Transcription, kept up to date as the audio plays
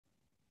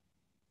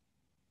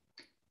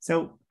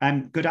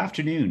Good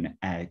afternoon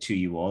to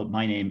you all.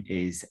 My name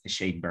is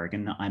Shane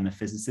Bergen. I'm a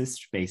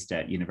physicist based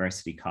at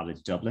University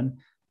College Dublin,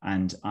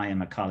 and I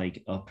am a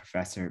colleague of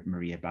Professor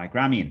Maria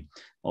Bagramian,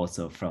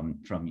 also from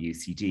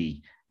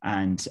UCD.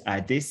 And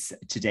this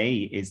today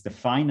is the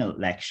final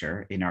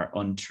lecture in our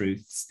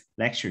Untruths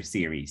lecture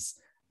series.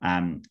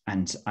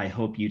 And I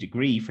hope you'd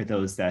agree, for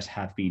those that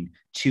have been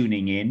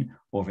tuning in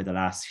over the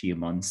last few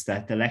months,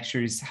 that the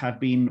lectures have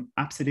been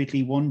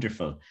absolutely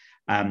wonderful.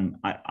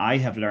 I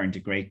have learned a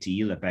great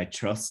deal about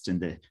trust and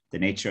the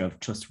nature of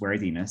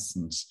trustworthiness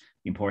and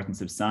the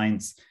importance of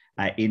science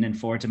in and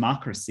for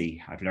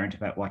democracy. I've learned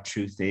about what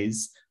truth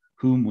is,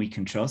 whom we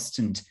can trust,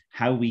 and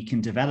how we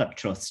can develop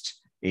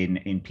trust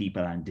in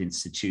people and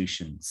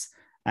institutions.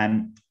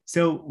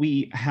 So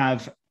we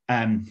have,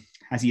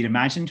 as you'd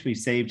imagined, we've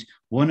saved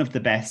one of the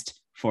best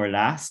for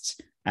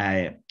last.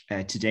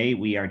 Today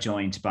we are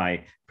joined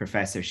by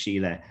Professor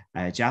Sheila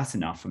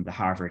Jasanoff from the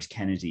Harvard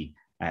Kennedy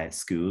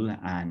School,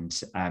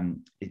 and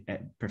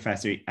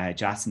Professor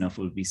Jasanoff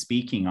will be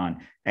speaking on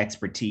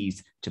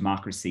expertise,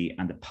 democracy,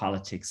 and the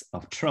politics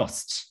of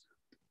trust.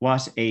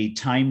 What a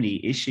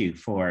timely issue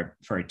for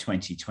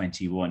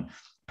 2021.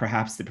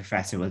 Perhaps the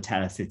professor will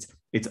tell us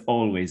it's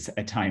always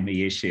a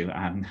timely issue.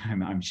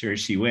 I'm sure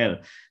she will.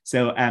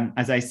 So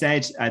as I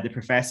said, the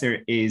professor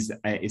is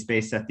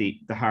based at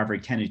the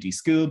Harvard Kennedy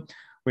School,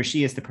 where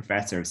she is the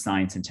professor of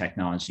science and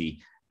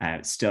technology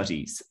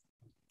studies.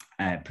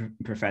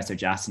 Professor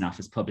Jasanoff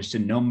has published a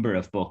number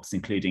of books,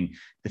 including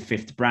The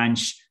Fifth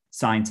Branch,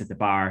 Science at the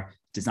Bar,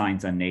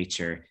 Designs on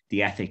Nature,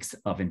 The Ethics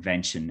of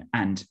Invention,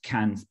 and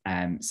Can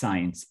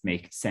Science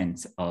Make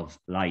Sense of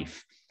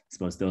Life? I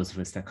suppose those of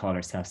us that call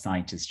ourselves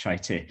scientists try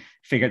to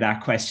figure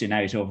that question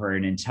out over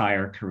an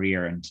entire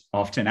career, and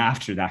often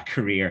after that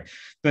career.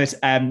 But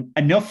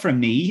enough from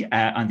me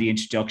on the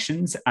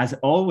introductions. As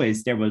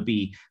always, there will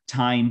be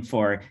time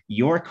for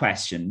your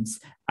questions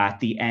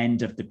at the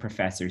end of the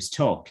professor's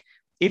talk.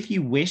 If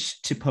you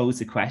wish to pose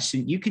a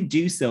question, you can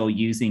do so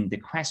using the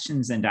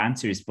questions and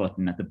answers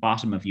button at the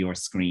bottom of your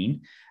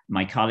screen.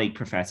 My colleague,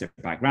 Professor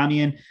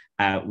Bagramian,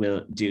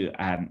 will do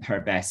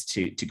her best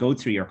to go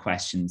through your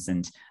questions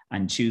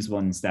and choose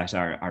ones that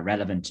are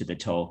relevant to the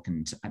talk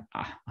and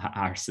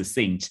are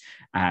succinct.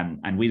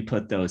 And we'll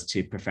put those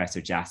to Professor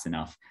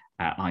Jasanoff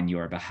on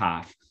your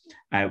behalf.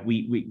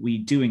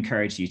 We do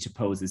encourage you to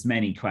pose as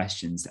many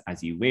questions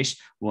as you wish.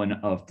 One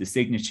of the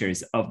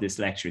signatures of this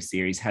lecture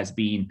series has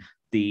been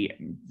the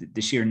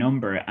sheer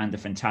number and the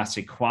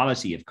fantastic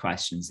quality of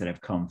questions that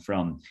have come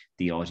from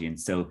the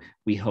audience. So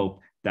we hope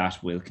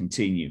that will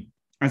continue.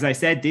 As I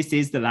said, this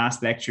is the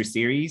last lecture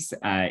series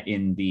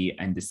in the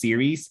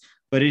series,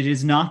 but it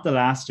is not the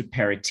last of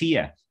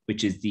PERITIA,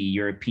 which is the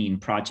European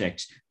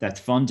project that's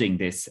funding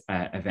this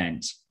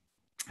event.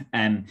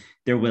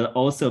 There will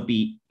also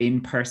be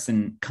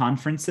in-person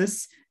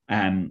conferences.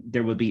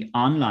 There will be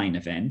online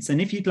events. And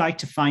if you'd like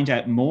to find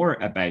out more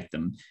about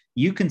them,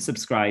 you can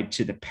subscribe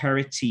to the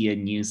PERITIA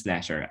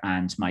newsletter,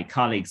 and my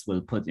colleagues will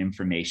put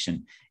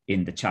information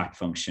in the chat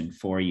function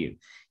for you.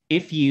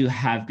 If you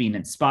have been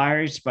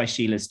inspired by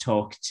Sheila's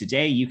talk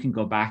today, you can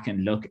go back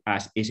and look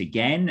at it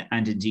again.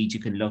 And indeed, you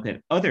can look at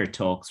other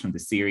talks from the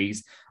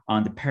series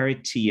on the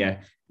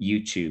PERITIA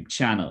YouTube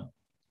channel.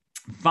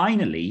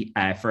 Finally,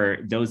 for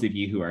those of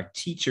you who are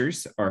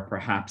teachers or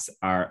perhaps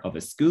are of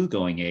a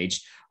school-going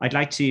age, I'd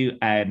like to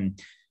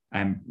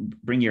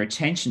bring your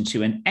attention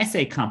to an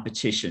essay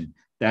competition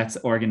that's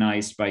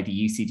organized by the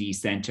UCD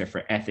Centre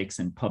for Ethics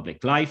and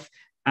Public Life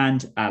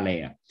and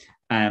ALEA,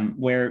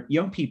 where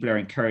young people are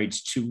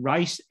encouraged to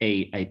write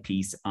a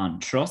piece on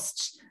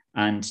trust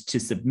and to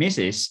submit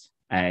it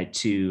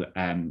to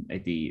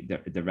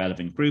the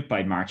relevant group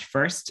by March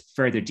 1st.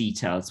 Further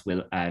details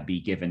will be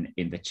given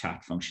in the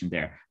chat function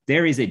there.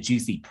 There is a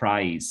juicy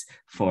prize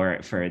for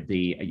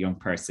the young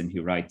person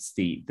who writes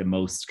the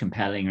most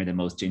compelling or the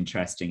most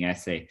interesting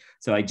essay.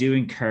 So I do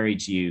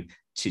encourage you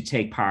to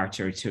take part,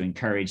 or to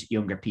encourage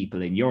younger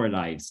people in your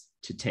lives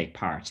to take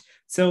part.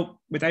 So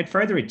without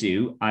further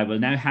ado, I will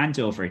now hand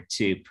over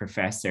to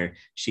Professor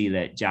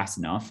Sheila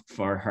Jasanoff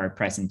for her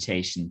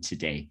presentation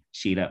today.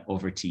 Sheila,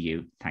 over to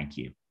you. Thank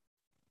you.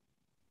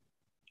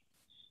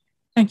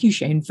 Thank you,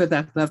 Shane, for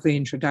that lovely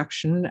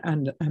introduction.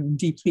 And I'm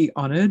deeply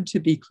honored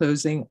to be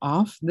closing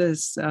off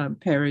this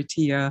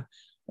PERITIA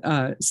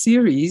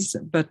series,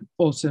 but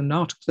also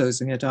not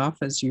closing it off,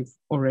 as you've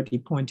already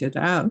pointed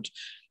out.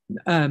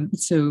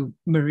 So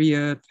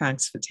Maria,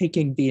 thanks for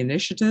taking the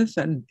initiative,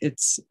 and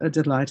it's a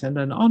delight and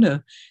an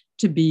honor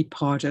to be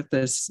part of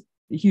this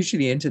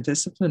hugely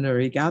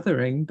interdisciplinary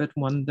gathering, but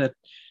one that,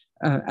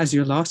 as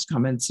your last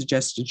comment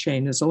suggested,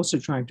 Shane, is also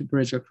trying to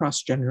bridge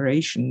across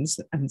generations,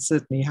 and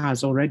certainly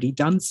has already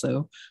done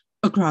so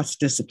across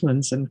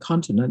disciplines and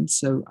continents.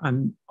 So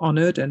I'm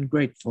honored and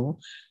grateful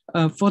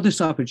for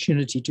this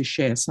opportunity to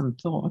share some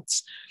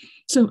thoughts.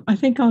 So I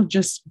think I'll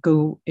just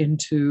go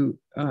into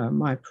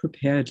my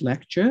prepared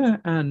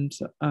lecture and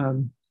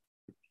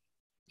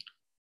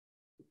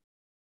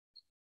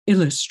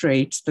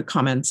illustrate the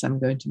comments I'm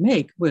going to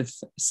make with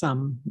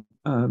some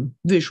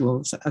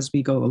visuals as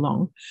we go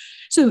along.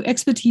 So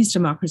expertise,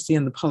 democracy,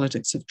 and the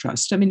politics of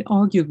trust. I mean,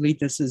 arguably,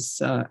 this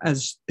is,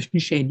 as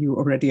Shane, you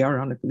already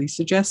ironically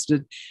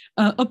suggested,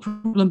 a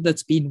problem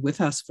that's been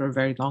with us for a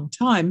very long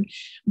time.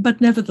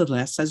 But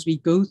nevertheless, as we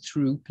go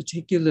through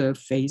particular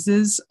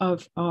phases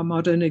of our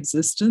modern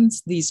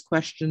existence, these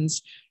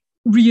questions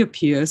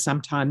reappear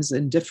sometimes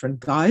in different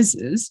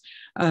guises.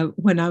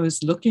 When I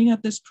was looking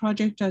at this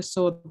project, I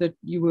saw that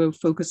you were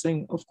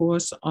focusing, of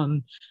course,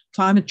 on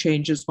climate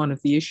change as one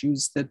of the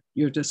issues that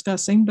you're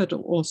discussing, but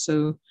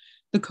also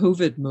the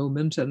COVID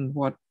moment and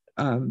what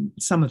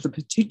some of the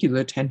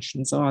particular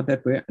tensions are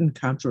that we're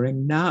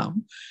encountering now.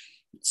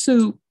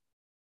 So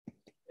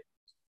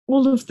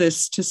all of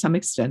this, to some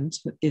extent,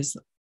 is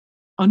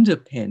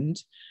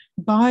underpinned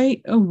by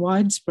a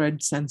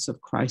widespread sense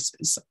of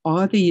crisis.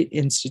 Are the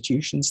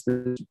institutions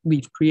that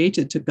we've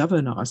created to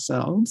govern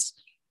ourselves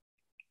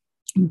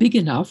big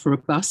enough,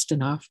 robust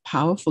enough,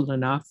 powerful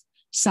enough,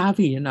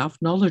 savvy enough,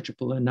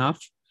 knowledgeable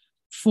enough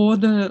for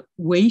the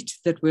weight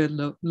that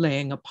we're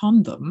laying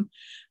upon them?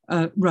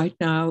 Right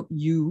now,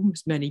 you,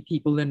 as many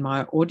people in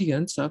my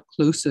audience, are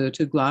closer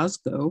to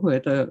Glasgow, where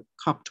the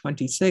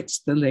COP26,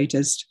 the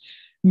latest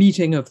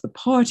meeting of the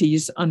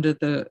parties under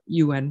the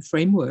UN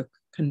framework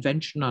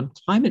Convention on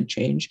Climate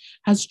Change,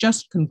 has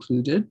just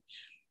concluded.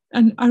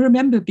 And I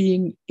remember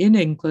being in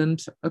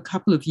England a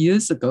couple of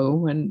years ago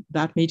when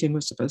that meeting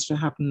was supposed to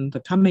happen the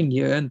coming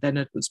year, and then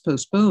it was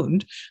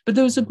postponed. But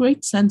there was a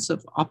great sense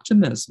of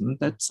optimism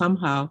that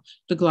somehow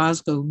the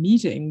Glasgow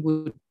meeting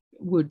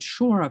would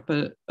shore up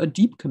a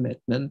deep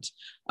commitment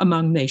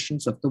among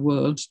nations of the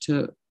world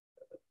to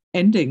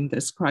ending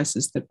this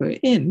crisis that we're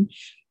in.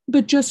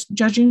 But just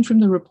judging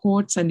from the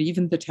reports and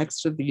even the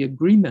text of the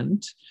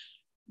agreement,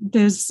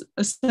 there's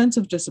a sense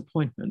of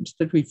disappointment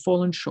that we've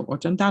fallen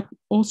short, and that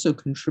also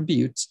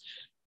contributes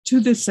to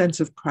this sense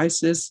of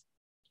crisis.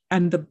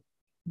 And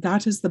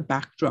that is the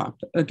backdrop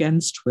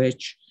against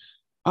which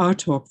our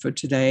talk for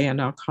today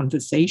and our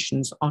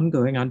conversations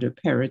ongoing under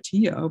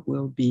PERITIA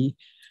will be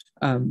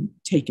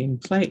taking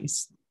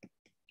place.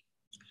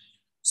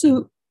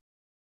 So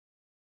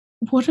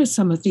what are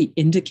some of the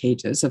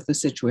indicators of the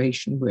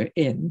situation we're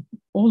in?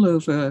 All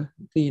over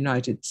the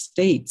United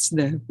States,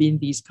 there have been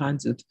these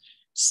kinds of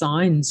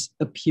signs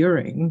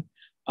appearing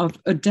of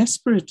a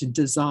desperate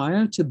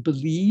desire to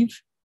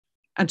believe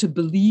and to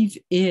believe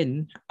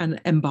in an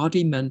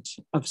embodiment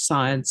of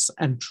science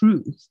and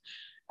truth.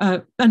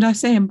 And I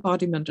say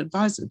embodiment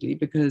advisedly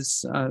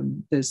because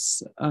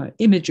this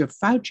image of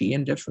Fauci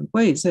in different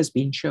ways has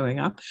been showing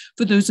up.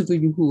 For those of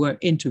you who are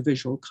into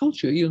visual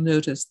culture, you'll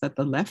notice that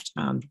the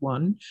left-hand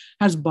one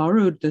has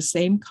borrowed the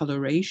same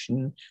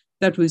coloration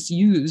that was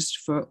used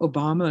for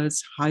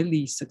Obama's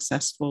highly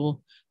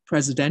successful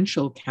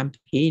presidential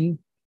campaign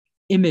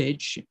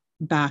image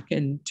back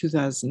in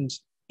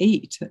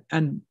 2008.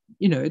 And,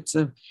 you know,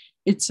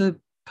 it's a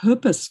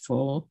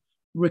purposeful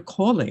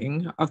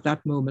recalling of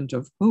that moment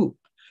of hope.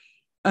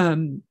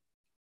 And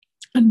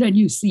then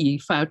you see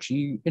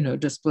Fauci, you know,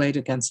 displayed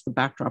against the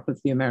backdrop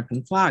of the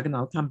American flag, and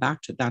I'll come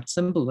back to that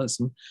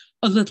symbolism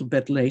a little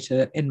bit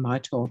later in my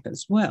talk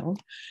as well.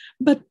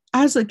 But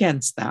as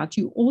against that,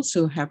 you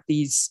also have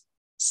these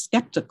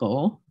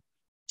skeptical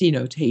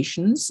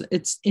denotations.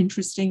 It's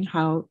interesting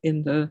how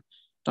in the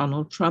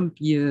Donald Trump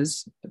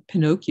years,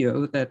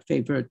 Pinocchio, that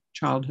favorite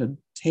childhood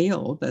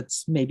tale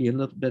that's maybe a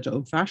little bit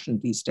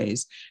old-fashioned these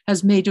days,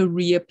 has made a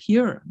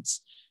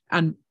reappearance.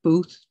 And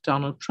both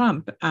Donald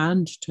Trump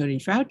and Tony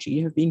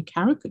Fauci have been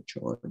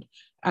caricatured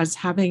as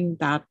having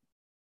that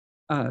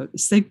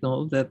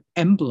signal, the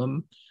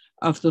emblem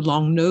of the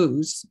long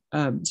nose,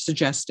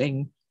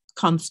 suggesting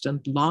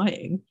constant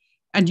lying.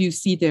 And you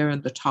see there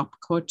in the top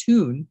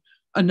cartoon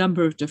a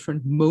number of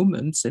different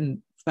moments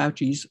in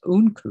Fauci's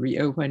own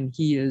career when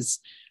he is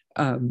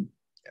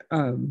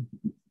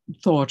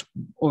thought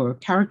or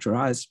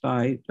characterized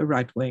by the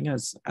right wing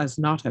as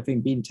not having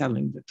been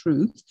telling the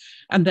truth.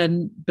 And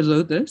then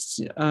below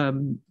this,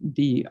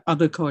 the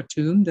other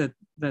cartoon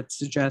that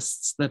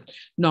suggests that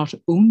not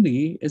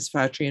only is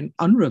Fauci an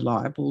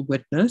unreliable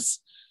witness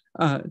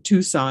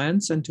to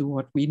science and to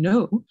what we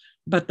know,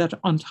 but that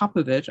on top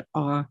of it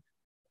are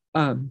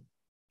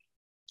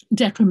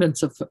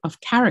detriments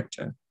of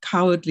character,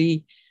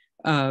 cowardly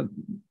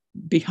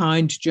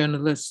behind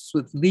journalists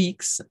with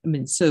leaks. I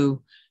mean,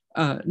 so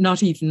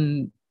not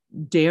even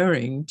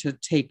daring to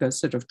take a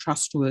sort of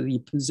trustworthy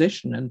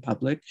position in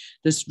public.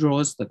 This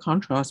draws the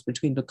contrast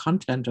between the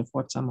content of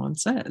what someone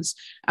says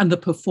and the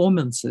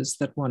performances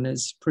that one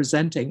is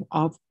presenting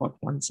of what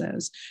one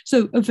says.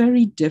 So a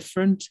very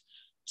different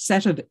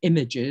set of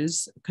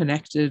images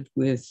connected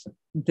with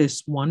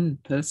this one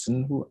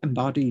person who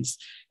embodies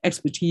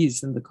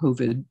expertise in the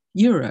COVID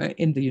era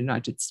in the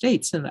United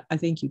States. And I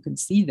think you can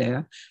see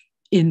there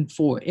in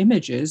 4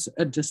 images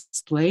a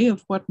display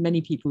of what many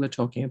people are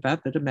talking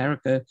about, that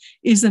America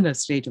is in a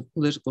state of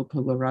political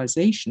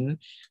polarization,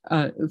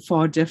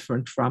 far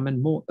different from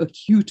and more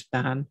acute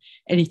than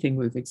anything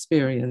we've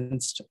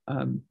experienced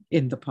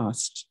in the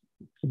past,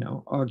 you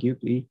know,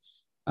 arguably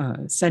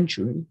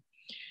century.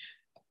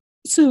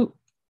 So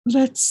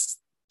let's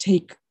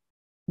take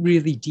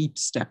really deep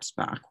steps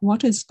back.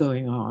 What is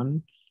going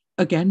on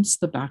against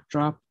the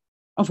backdrop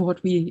of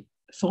what we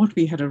thought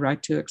we had a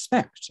right to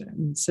expect?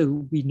 And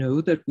so we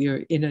know that we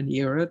are in an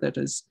era that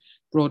is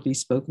broadly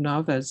spoken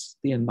of as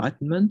the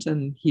Enlightenment.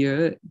 And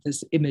here,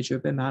 this image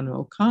of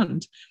Immanuel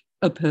Kant,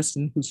 a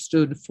person who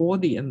stood for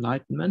the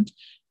Enlightenment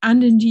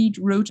and indeed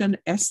wrote an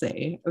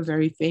essay, a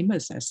very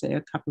famous essay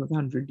a couple of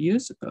hundred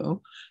years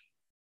ago,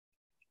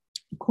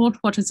 called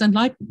What is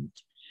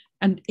Enlightenment?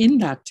 And in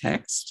that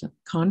text,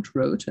 Kant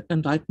wrote,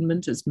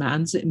 enlightenment is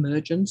man's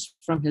emergence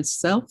from his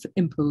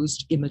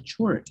self-imposed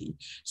immaturity.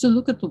 So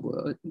look at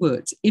the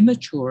words,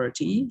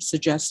 immaturity,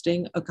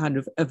 suggesting a kind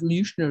of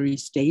evolutionary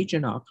stage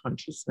in our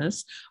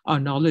consciousness, our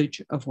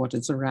knowledge of what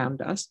is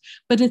around us,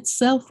 but it's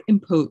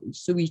self-imposed.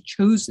 So we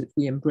chose it,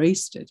 we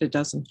embraced it. It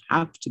doesn't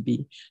have to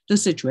be the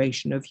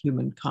situation of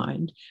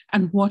humankind.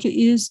 And what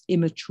is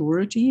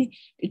immaturity?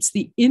 It's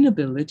the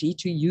inability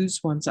to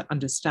use one's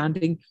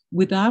understanding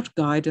without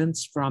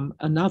guidance from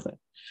another.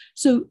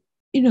 So,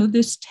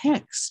 this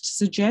text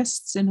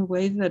suggests in a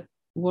way that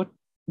what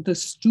the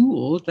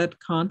stool that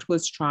Kant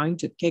was trying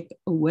to kick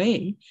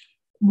away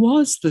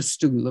was the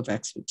stool of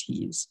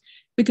expertise.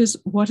 Because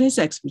what is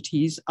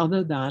expertise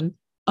other than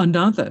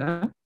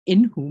another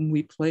in whom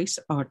we place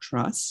our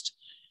trust,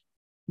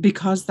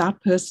 because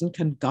that person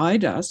can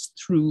guide us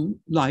through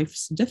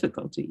life's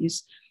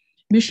difficulties?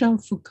 Michel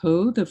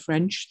Foucault, the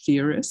French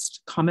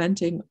theorist,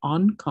 commenting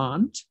on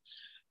Kant,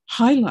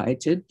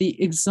 highlighted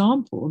the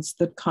examples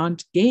that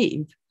Kant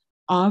gave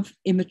of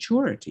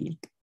immaturity.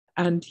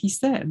 And he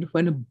said,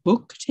 when a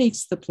book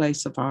takes the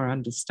place of our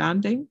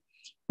understanding,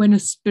 when a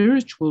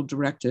spiritual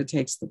director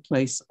takes the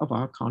place of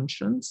our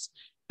conscience,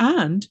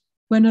 and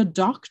when a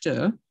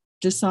doctor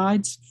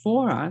decides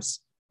for us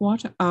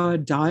what our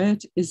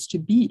diet is to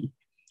be,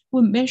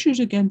 well,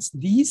 measured against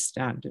these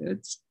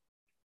standards,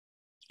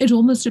 it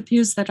almost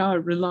appears that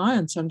our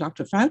reliance on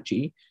Dr.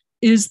 Fauci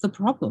is the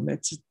problem.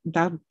 It's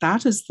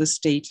that is the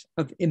state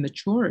of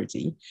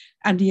immaturity.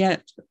 And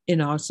yet,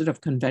 in our sort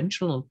of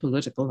conventional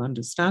political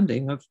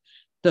understanding of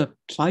the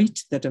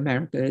plight that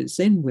America is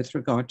in with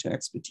regard to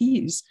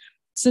expertise,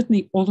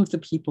 certainly all of the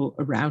people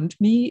around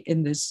me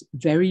in this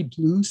very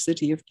blue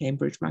city of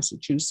Cambridge,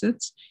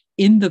 Massachusetts,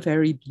 in the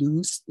very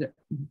blue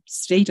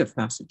state of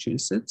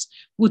Massachusetts,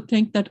 would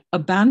think that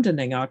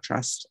abandoning our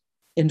trust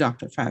in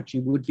Dr.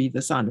 Fauci would be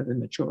the sign of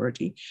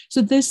immaturity.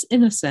 So this,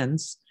 in a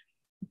sense,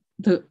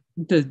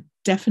 the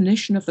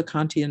definition of the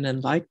Kantian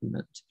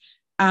Enlightenment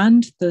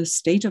and the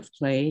state of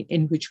play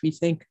in which we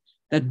think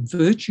that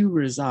virtue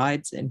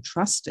resides in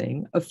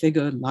trusting a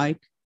figure like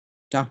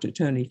Dr.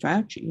 Tony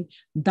Fauci,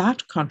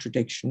 that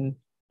contradiction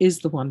is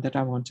the one that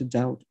I want to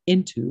delve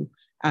into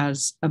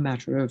as a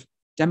matter of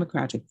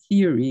democratic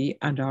theory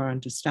and our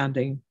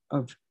understanding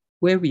of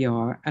where we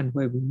are and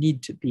where we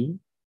need to be.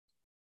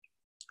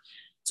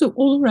 So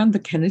all around the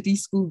Kennedy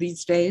School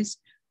these days,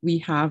 we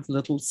have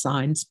little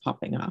signs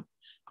popping up.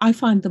 I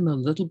find them a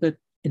little bit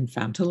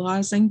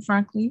infantilizing,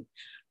 frankly.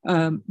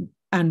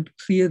 And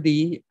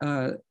clearly,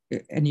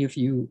 any of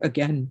you,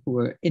 again, who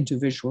are into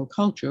visual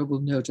culture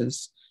will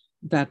notice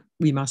that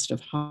we must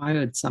have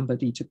hired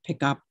somebody to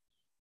pick up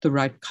the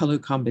right color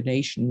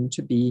combination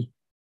to be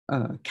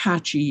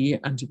catchy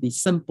and to be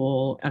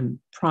simple and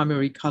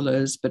primary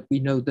colors, but we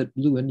know that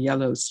blue and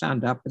yellow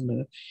stand up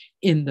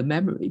in the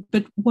memory.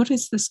 But what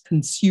is this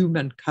consume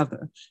and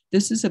cover?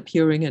 This is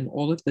appearing in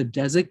all of the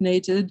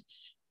designated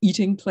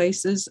eating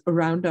places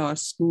around our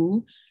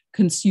school.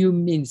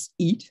 Consume means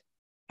eat,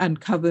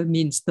 and cover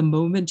means the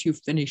moment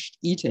you've finished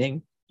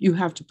eating, you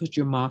have to put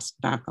your mask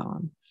back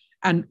on.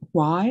 And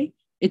why?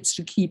 It's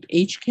to keep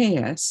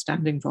HKS,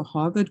 standing for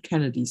Harvard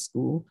Kennedy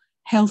School,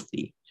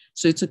 healthy.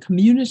 So it's a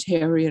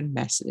communitarian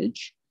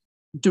message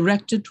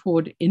directed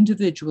toward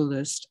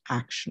individualist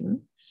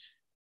action,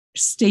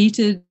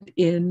 stated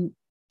in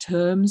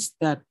terms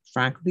that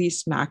frankly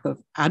smack of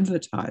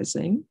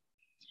advertising,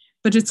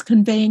 but it's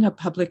conveying a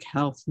public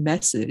health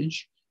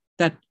message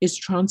that is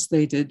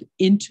translated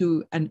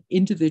into an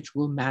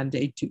individual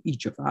mandate to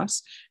each of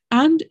us.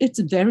 And it's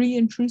very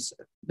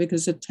intrusive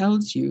because it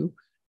tells you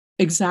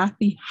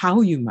exactly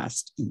how you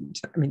must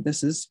eat. I mean,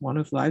 this is one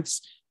of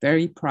life's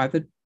very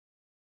private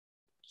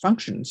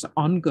functions,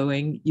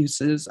 ongoing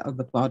uses of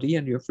the body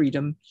and your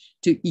freedom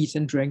to eat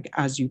and drink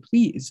as you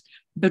please.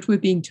 But we're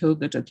being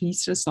told that at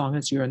least as long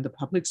as you're in the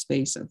public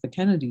space of the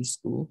Kennedy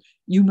School,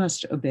 you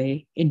must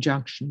obey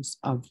injunctions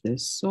of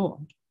this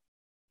sort.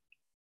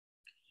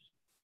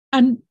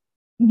 And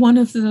one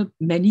of the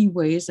many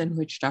ways in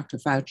which Dr.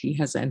 Fauci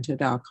has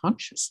entered our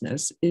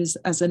consciousness is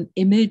as an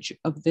image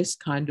of this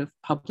kind of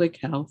public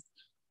health,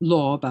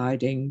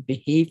 law-abiding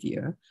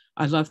behavior.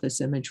 I love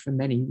this image for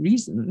many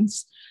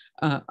reasons.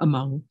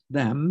 Among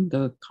them,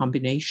 the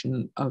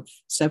combination of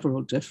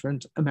several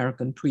different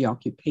American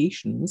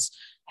preoccupations,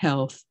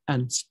 health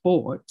and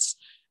sports,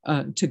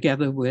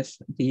 together with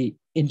the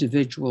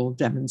individual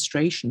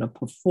demonstration, a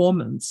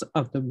performance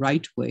of the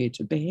right way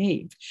to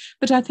behave.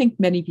 But I think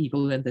many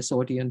people in this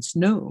audience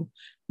know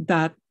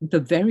that the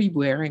very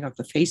wearing of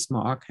the face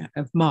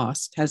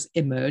mask has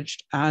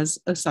emerged as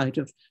a site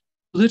of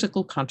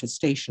political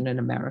contestation in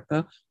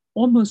America,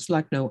 almost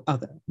like no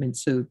other. I mean,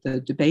 so the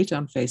debate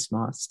on face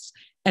masks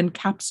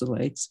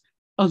encapsulates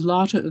a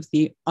lot of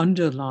the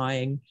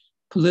underlying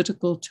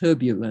political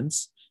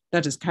turbulence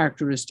that is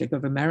characteristic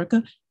of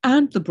America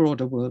and the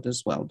broader world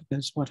as well,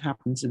 because what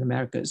happens in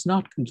America is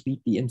not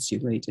completely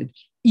insulated,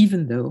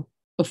 even though,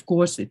 of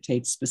course, it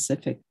takes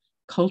specific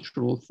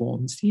cultural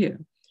forms here.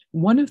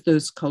 One of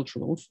those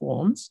cultural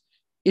forms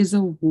is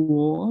a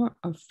war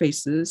of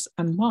faces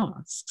and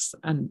masks.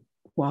 And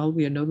while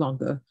we are no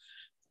longer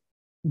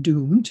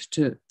doomed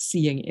to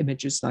seeing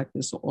images like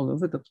this all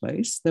over the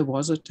place, there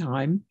was a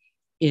time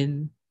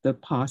in the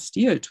past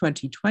year,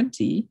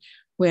 2020,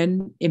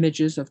 when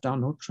images of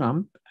Donald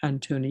Trump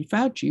and Tony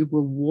Fauci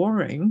were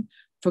warring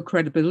for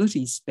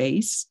credibility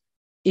space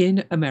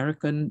in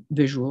American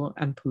visual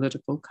and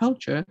political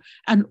culture.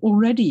 And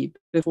already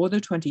before the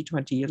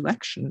 2020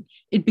 election,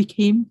 it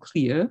became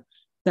clear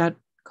that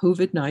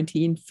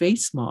COVID-19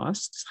 face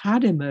masks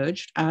had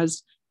emerged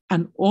as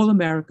an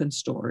all-American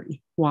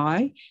story.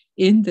 Why?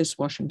 In this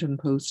Washington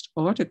Post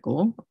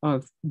article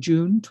of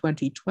June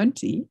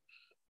 2020,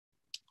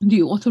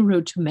 the author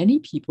wrote, to many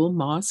people,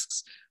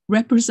 masks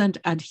represent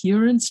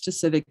adherence to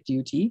civic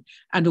duty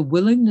and a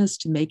willingness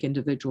to make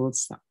individual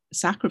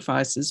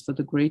sacrifices for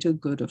the greater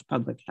good of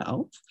public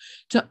health.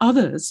 To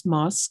others,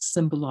 masks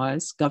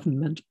symbolize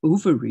government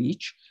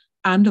overreach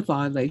and a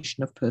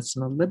violation of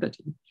personal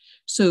liberty.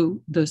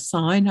 So the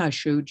sign I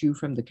showed you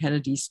from the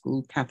Kennedy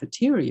School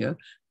cafeteria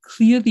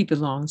clearly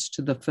belongs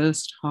to the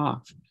first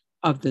half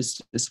of this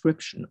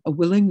description, a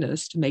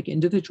willingness to make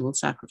individual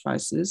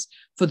sacrifices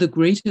for the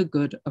greater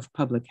good of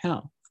public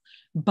health.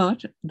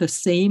 But the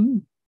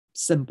same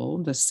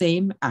symbol, the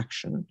same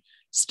action,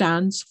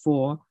 stands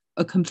for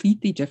a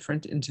completely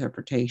different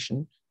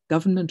interpretation,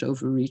 government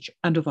overreach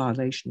and a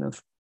violation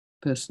of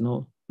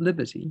personal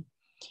liberty.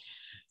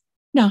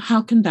 Now,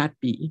 how can that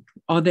be?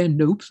 Are there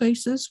no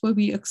places where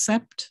we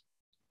accept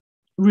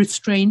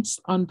restraints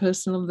on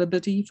personal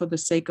liberty for the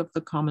sake of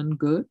the common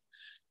good?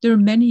 There are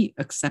many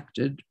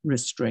accepted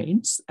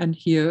restraints, and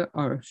here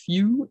are a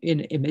few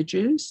in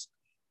images,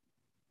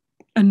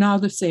 and now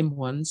the same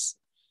ones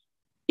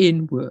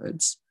in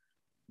words.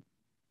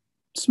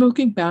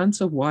 Smoking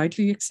bans are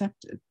widely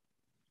accepted.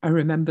 I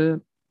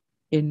remember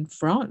in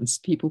France,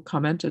 people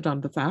commented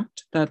on the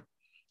fact that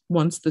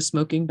once the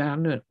smoking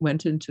ban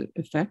went into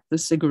effect, the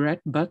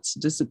cigarette butts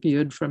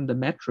disappeared from the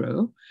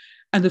metro,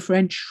 and the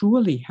French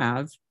surely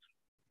have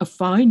a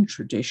fine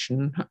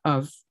tradition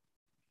of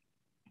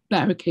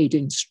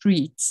barricading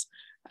streets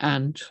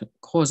and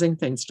causing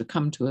things to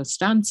come to a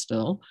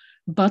standstill,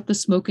 but the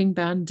smoking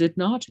ban did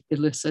not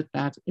elicit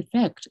that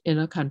effect in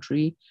a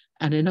country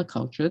and in a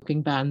culture.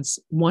 Smoking bans,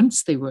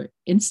 once they were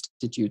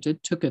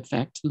instituted, took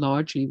effect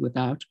largely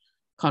without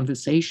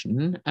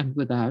conversation and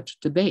without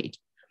debate.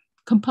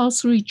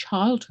 Compulsory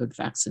childhood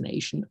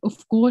vaccination,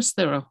 of course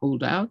there are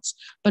holdouts,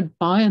 but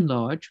by and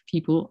large,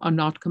 people are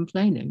not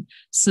complaining,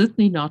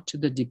 certainly not to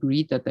the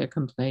degree that they're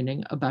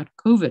complaining about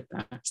COVID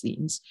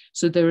vaccines.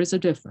 So there is a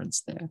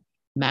difference there.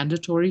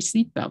 Mandatory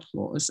seatbelt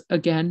laws,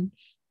 again,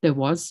 there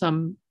was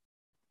some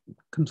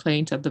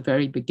complaint at the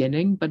very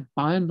beginning, but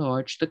by and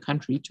large, the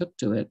country took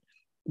to it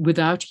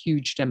without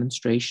huge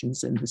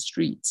demonstrations in the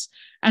streets.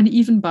 And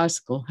even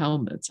bicycle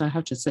helmets, I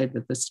have to say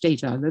that the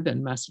state I live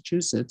in,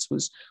 Massachusetts,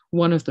 was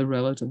one of the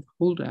relative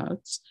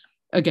holdouts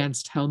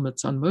against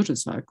helmets on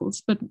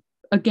motorcycles. But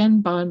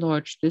again, by and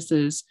large, this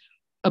is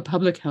a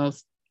public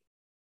health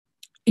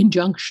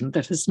injunction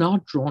that has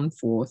not drawn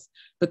forth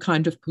the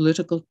kind of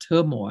political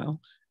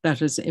turmoil that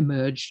has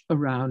emerged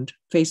around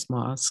face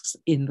masks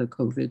in the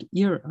COVID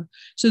era.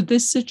 So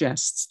this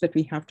suggests that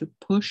we have to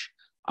push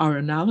our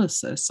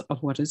analysis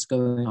of what is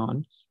going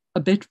on a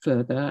bit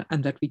further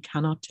and that we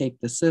cannot take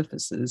the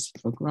surfaces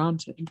for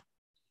granted.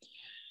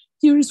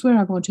 Here is where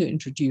I want to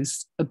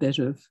introduce a bit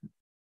of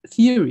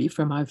theory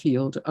from my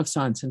field of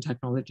science and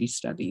technology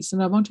studies.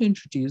 And I want to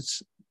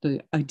introduce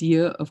the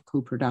idea of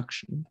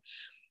co-production.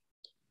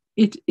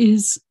 It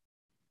is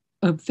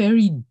a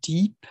very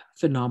deep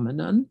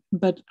phenomenon,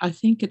 but I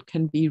think it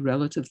can be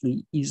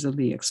relatively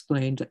easily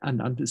explained and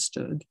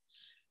understood.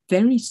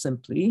 Very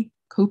simply,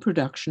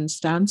 co-production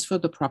stands for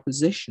the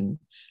proposition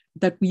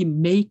that we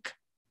make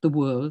the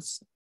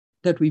worlds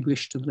that we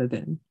wish to live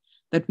in,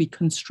 that we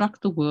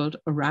construct the world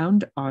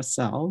around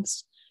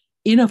ourselves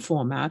in a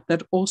format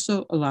that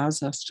also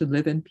allows us to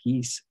live in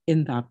peace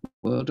in that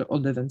world or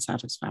live in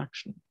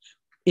satisfaction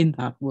in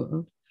that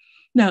world.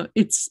 Now,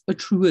 it's a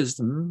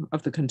truism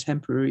of the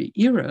contemporary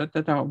era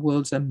that our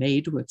worlds are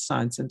made with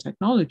science and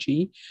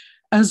technology,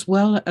 as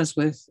well as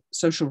with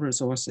social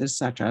resources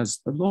such as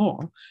the law.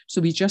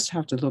 So we just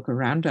have to look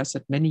around us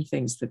at many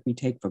things that we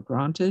take for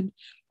granted.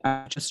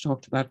 I just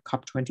talked about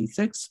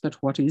COP26, but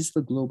what is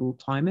the global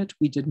climate?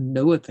 We didn't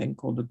know a thing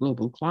called the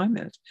global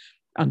climate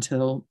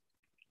until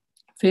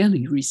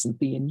fairly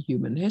recently in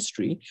human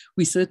history.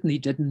 We certainly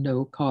didn't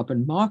know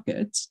carbon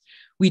markets.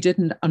 We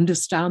didn't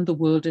understand the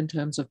world in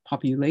terms of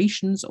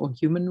populations or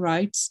human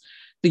rights.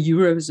 The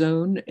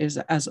Eurozone is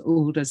as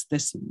old as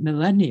this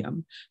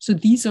millennium. So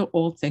these are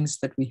all things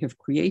that we have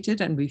created,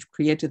 and we've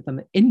created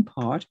them in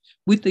part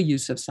with the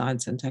use of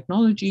science and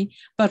technology,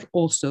 but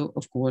also,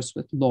 of course,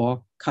 with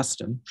law,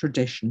 custom,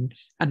 tradition,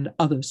 and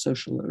other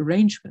social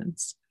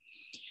arrangements.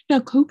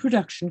 Now,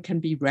 co-production can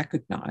be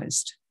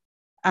recognized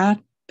at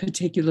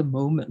particular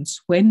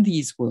moments when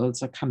these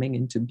worlds are coming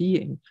into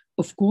being,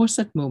 of course,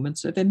 at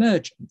moments of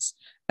emergence.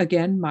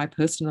 Again, my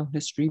personal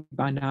history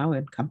by now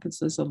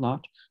encompasses a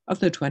lot of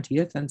the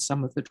 20th and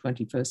some of the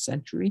 21st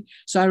century.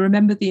 So I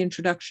remember the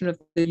introduction of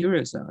the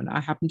Eurozone.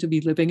 I happened to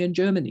be living in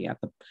Germany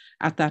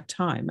at that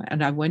time,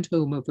 and I went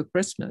home over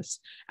Christmas,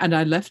 and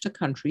I left a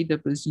country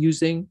that was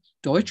using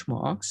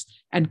Deutschmarks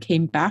and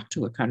came back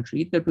to a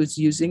country that was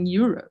using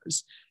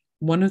euros.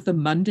 One of the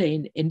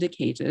mundane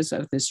indicators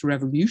of this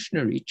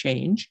revolutionary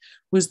change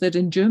was that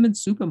in German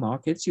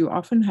supermarkets, you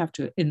often have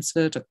to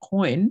insert a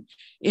coin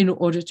in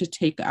order to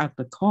take out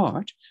the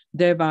cart,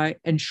 thereby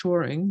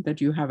ensuring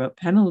that you have a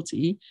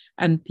penalty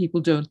and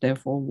people don't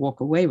therefore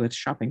walk away with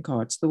shopping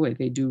carts the way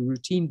they do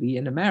routinely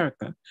in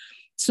America.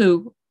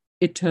 So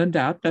it turned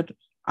out that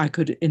I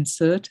could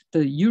insert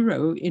the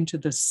euro into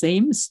the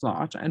same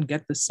slot and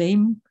get the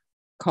same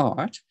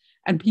cart.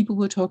 And people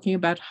were talking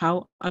about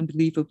how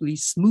unbelievably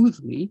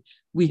smoothly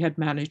we had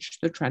managed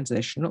the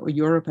transition, or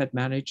Europe had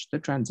managed the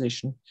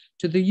transition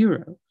to the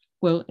euro.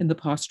 Well, in the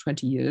past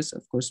 20 years,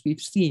 of course, we've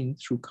seen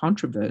through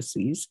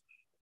controversies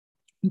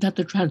that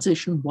the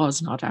transition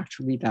was not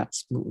actually that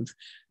smooth.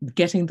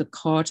 Getting the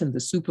cart in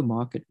the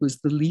supermarket was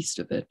the least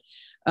of it.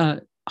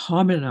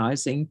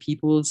 Harmonizing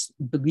people's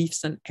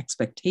beliefs and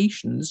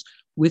expectations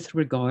with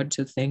regard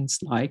to things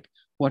like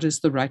what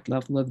is the right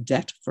level of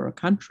debt for a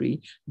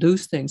country,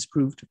 those things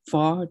proved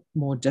far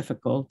more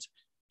difficult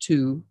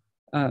to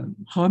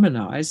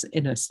harmonize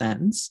in a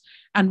sense.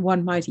 And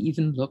one might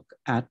even look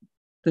at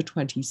the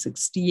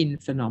 2016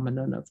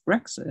 phenomenon of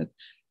Brexit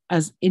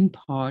as in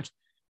part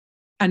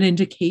an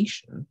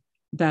indication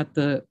that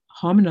the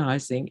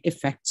harmonizing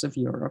effects of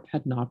Europe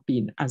had not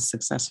been as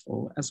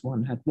successful as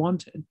one had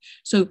wanted.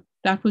 So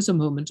that was a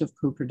moment of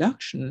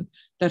co-production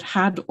that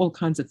had all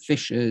kinds of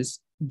fissures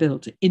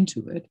built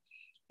into it.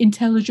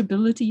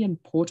 Intelligibility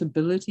and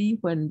portability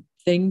when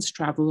things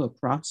travel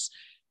across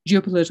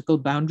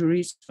geopolitical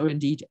boundaries, or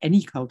indeed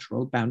any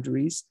cultural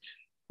boundaries,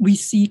 we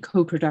see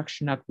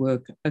co-production at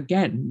work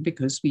again,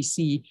 because we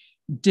see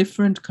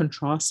different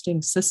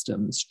contrasting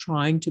systems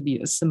trying to be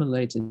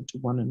assimilated to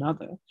one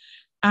another.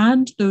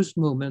 And those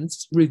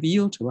moments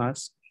reveal to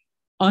us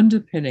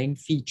underpinning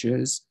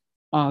features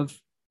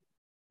of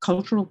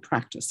cultural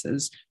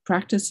practices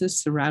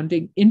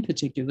surrounding, in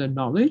particular,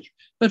 knowledge,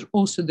 but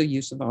also the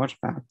use of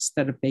artifacts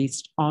that are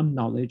based on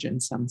knowledge in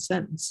some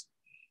sense.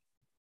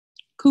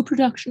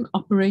 Co-production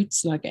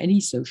operates like any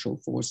social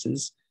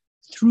forces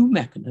through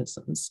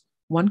mechanisms.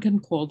 One can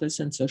call this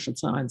in social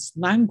science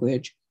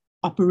language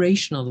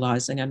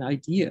operationalizing an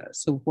idea.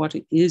 So what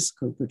is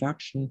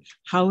co-production?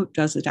 How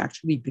does it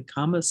actually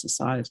become a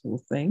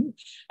societal thing?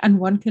 And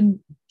one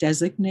can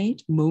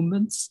designate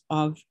moments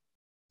of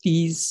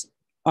these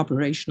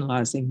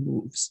operationalizing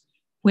moves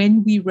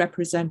when we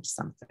represent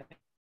something.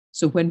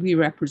 So when we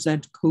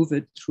represent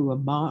COVID through a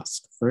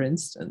mask, for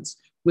instance,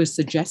 we're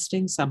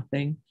suggesting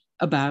something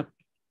about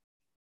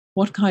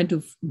what kind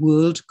of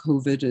world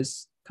COVID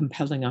is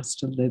compelling us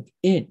to live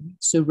in.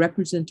 So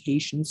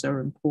representations are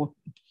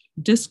important.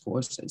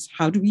 Discourses,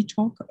 how do we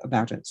talk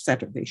about a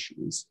set of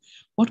issues?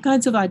 What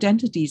kinds of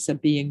identities are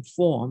being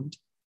formed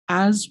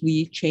as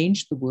we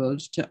change the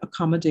world to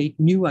accommodate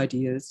new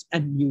ideas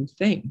and new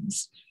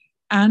things?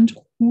 And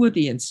who are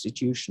the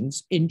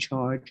institutions in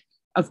charge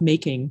of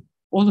making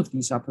all of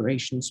these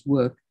operations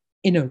work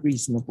in a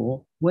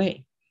reasonable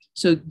way?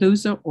 So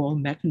those are all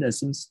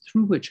mechanisms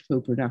through which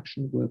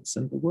co-production works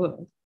in the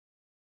world.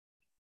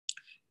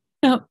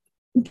 Now,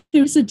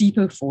 there's a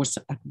deeper force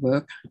at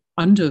work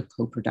under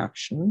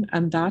co-production,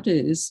 and that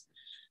is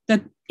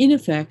that, in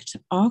effect,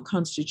 our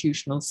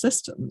constitutional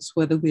systems,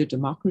 whether we're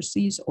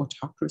democracies,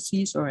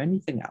 autocracies, or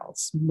anything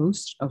else,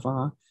 most of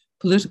our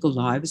political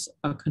lives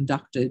are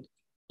conducted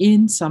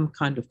in some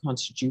kind of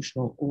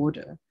constitutional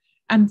order.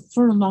 And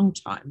for a long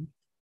time,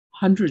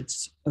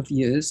 hundreds of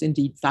years,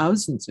 indeed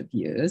thousands of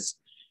years,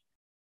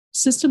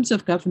 systems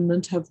of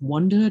government have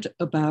wondered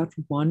about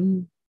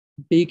one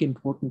big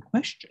important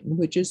question,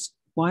 which is,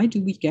 why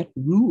do we get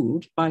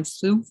ruled by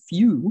so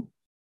few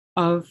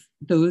of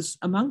those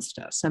amongst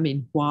us? I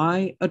mean,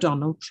 why a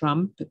Donald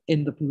Trump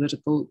in the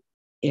political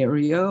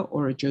area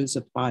or a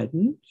Joseph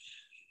Biden?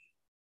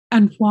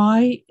 And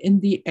why in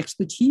the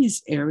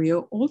expertise area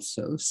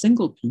also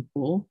single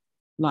people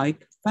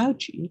like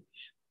Fauci?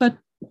 But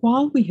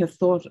while we have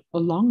thought a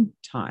long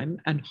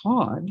time and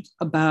hard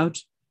about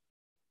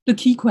the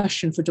key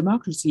question for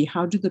democracy,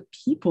 how do the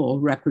people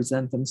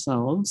represent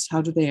themselves?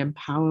 How do they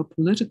empower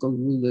political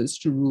rulers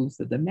to rule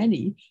for the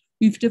many?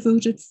 We've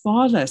devoted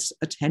far less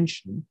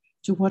attention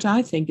to what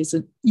I think is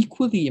an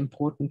equally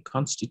important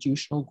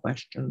constitutional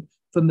question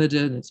for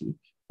modernity.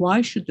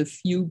 Why should the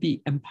few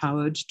be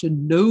empowered to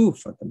know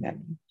for the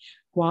many?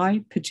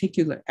 Why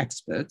particular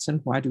experts,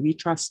 and why do we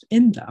trust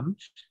in them?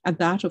 And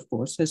that, of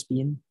course, has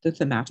been the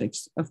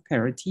thematics of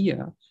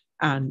PERITIA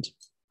and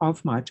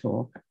of my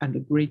talk and a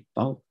great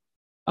bulk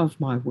of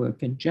my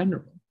work in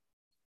general.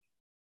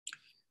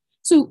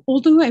 So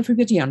although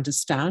everybody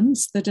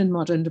understands that in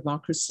modern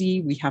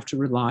democracy, we have to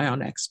rely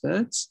on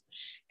experts,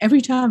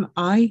 every time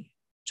I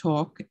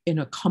talk in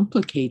a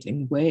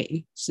complicating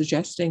way,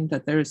 suggesting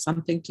that there is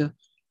something to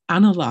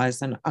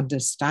analyze and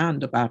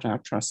understand about our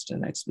trust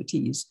and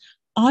expertise,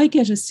 I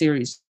get a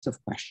series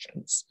of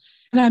questions.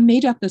 And I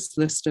made up this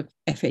list of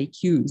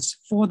FAQs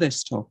for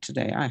this talk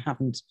today. I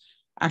haven't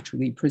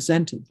actually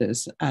presented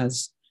this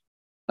as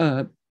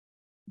a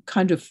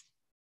kind of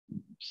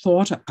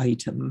thought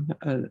item,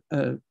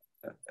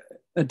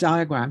 a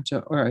diagram to,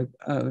 or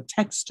a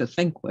text to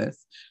think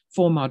with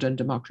for modern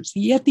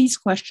democracy. Yet these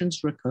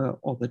questions recur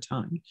all the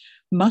time.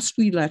 Must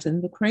we let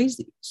in the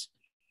crazies?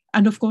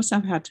 And of course,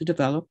 I've had to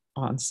develop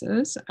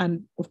answers.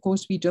 And of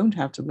course, we don't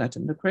have to let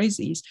in the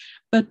crazies.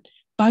 But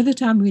by the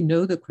time we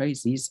know the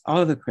crazies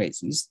are the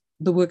crazies,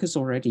 the work is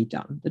already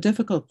done. The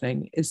difficult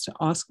thing is to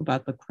ask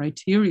about the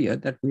criteria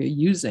that we're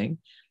using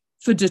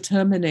for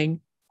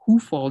determining who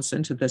falls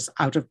into this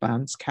out of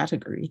bounds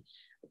category.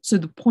 So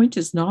the point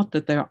is not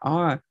that there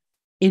are,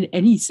 in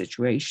any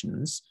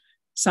situations,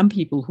 some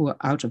people who are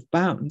out of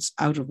bounds,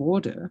 out of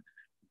order.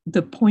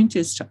 The point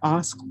is to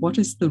ask, what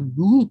is the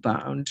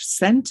rule-bound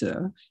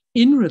center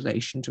in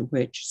relation to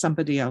which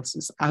somebody else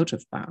is out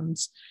of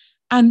bounds?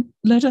 And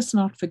let us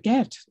not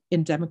forget,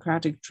 in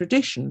democratic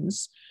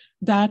traditions,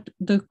 that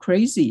the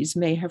crazies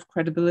may have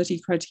credibility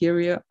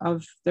criteria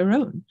of their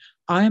own.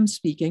 I am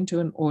speaking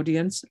to an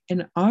audience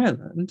in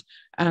Ireland,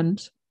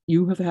 and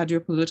you have had your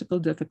political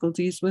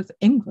difficulties with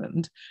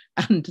England.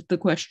 And the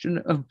question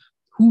of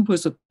who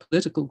was a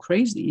political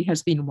crazy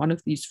has been one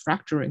of these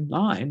fracturing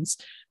lines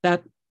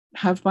that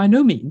have by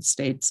no means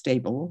stayed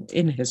stable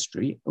in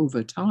history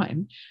over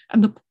time.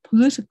 And the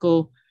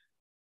political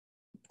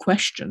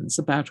questions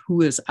about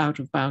who is out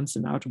of bounds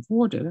and out of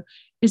order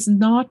is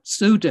not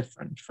so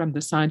different from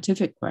the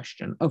scientific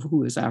question of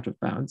who is out of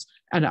bounds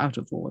and out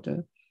of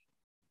order.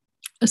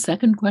 A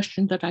second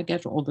question that I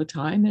get all the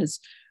time is,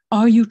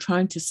 are you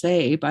trying to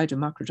say by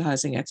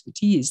democratizing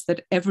expertise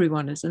that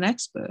everyone is an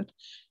expert?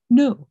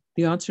 No,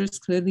 the answer is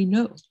clearly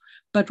no.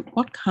 But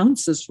what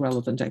counts as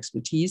relevant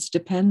expertise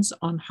depends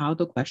on how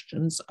the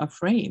questions are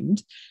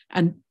framed.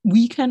 And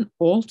we can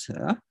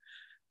alter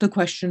the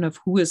question of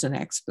who is an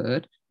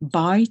expert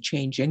by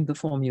changing the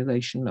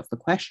formulation of the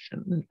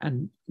question.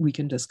 And we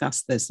can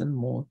discuss this in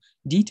more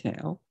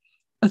detail.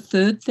 A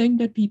third thing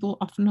that people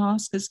often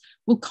ask is,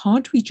 well,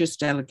 can't we just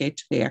delegate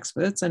to the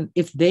experts? And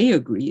if they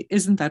agree,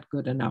 isn't that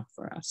good enough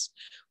for us?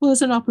 Well,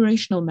 as an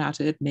operational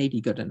matter, it may be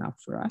good enough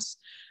for us,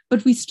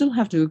 but we still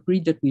have to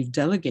agree that we've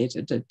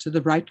delegated it to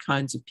the right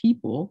kinds of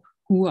people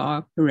who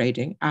are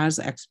parading as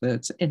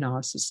experts in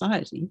our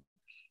society.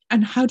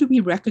 And how do we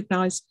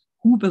recognize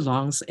who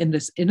belongs in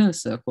this inner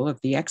circle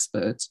of the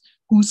experts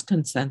whose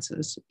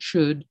consensus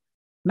should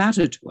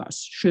matter to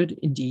us, should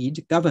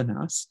indeed govern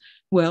us?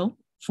 Well,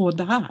 for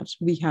that,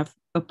 we have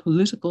a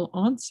political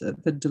answer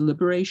that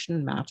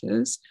deliberation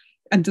matters,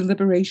 and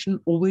deliberation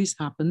always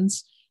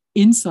happens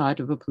inside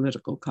of a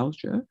political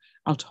culture.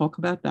 I'll talk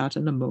about that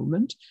in a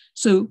moment.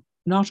 So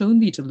not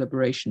only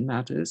deliberation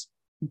matters,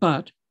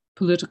 but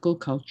political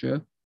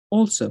culture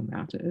also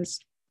matters.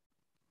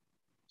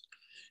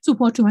 So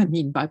what do I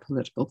mean by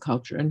political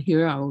culture? And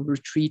here I will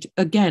retreat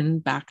again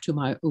back to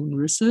my own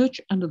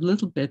research and a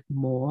little bit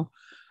more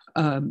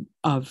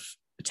of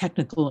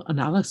technical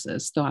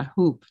analysis, though I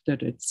hope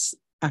that it's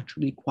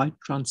actually quite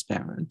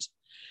transparent.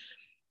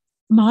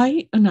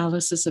 My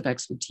analysis of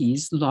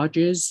expertise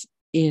lodges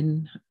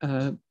in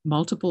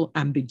multiple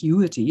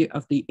ambiguity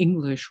of the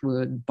English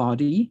word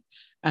body,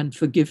 and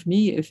forgive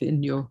me if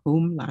in your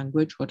home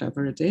language,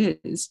 whatever it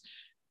is,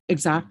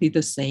 exactly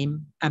the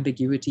same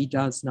ambiguity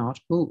does not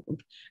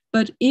hold.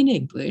 But in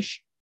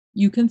English,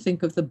 you can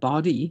think of the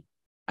body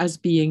as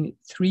being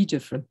three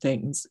different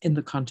things in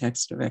the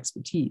context of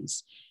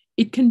expertise.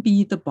 It can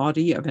be the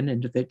body of an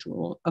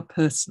individual, a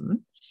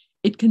person.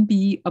 It can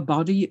be a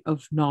body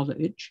of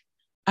knowledge,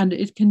 and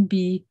it can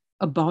be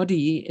a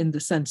body in the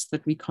sense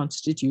that we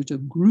constitute a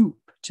group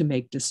to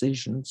make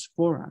decisions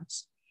for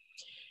us.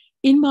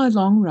 In my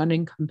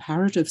long-running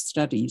comparative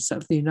studies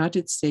of the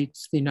United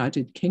States, the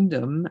United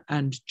Kingdom,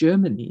 and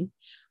Germany,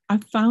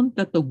 I've found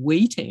that the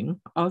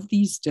weighting of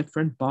these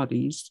different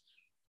bodies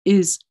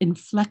is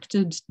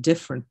inflected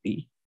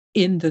differently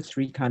in the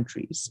three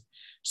countries.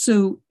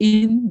 So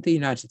in the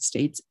United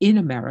States, in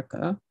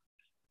America,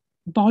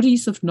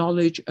 bodies of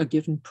knowledge are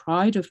given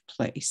pride of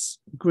place,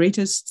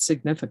 greatest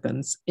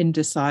significance in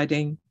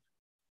deciding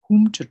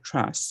whom to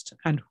trust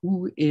and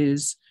who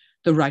is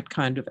the right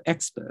kind of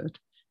expert.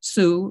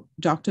 So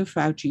Dr.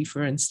 Fauci,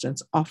 for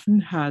instance,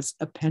 often has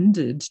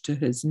appended to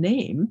his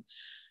name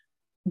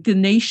the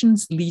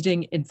nation's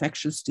leading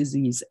infectious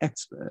disease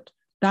expert.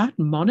 that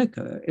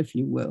moniker, if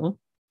you will,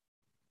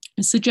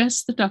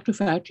 suggests that Dr.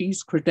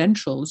 Fauci's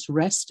credentials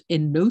rest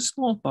in no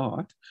small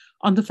part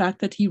on the fact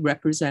that he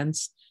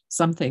represents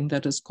something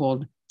that is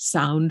called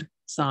sound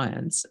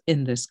science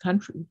in this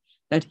country,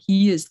 that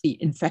he is the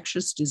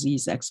infectious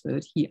disease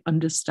expert, he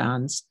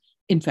understands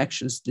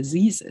infectious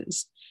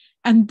diseases.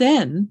 And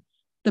then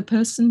the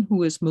person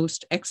who is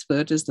most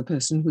expert is the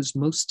person who's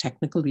most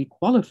technically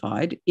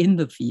qualified in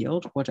the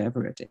field,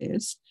 whatever it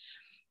is.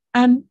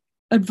 And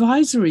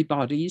advisory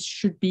bodies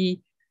should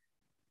be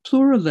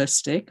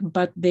pluralistic,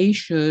 but they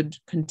should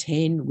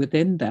contain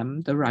within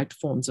them the right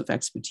forms of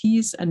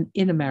expertise. And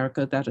in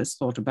America, that is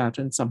thought about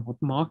in somewhat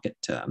market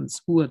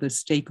terms. Who are the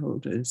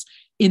stakeholders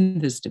in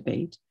this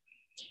debate?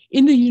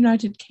 In the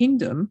United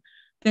Kingdom,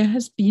 there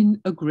has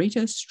been a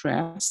greater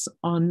stress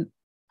on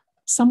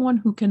someone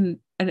who can,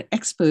 an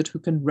expert who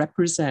can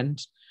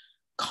represent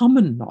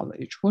common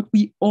knowledge, what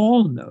we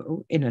all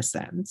know in a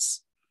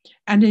sense.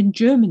 And in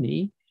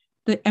Germany,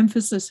 the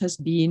emphasis has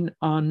been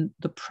on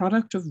the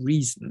product of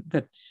reason,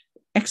 that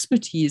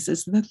expertise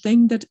is the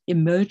thing that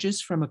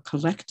emerges from a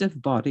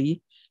collective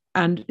body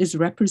and is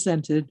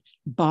represented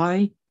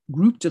by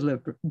group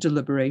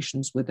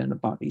deliberations within a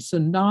body, so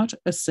not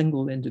a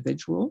single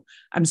individual.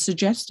 I'm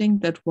suggesting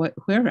that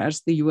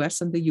whereas the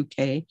US and the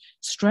UK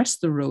stress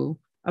the role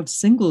of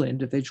single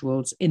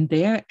individuals in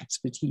their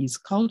expertise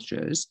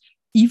cultures,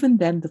 even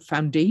then the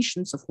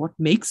foundations of what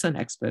makes an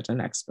expert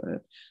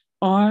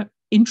are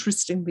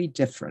interestingly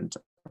different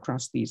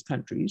across these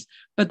countries,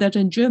 but that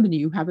in Germany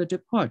you have a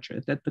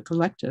departure, that the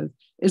collective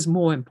is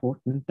more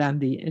important than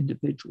the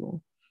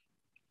individual.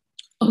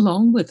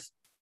 Along with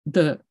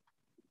the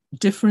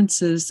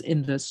differences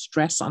in the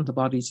stress on the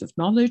bodies of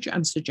knowledge,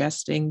 I'm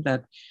suggesting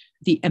that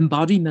the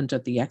embodiment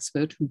of the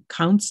expert who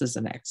counts as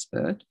an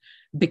expert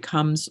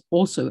becomes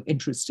also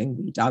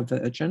interestingly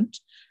divergent,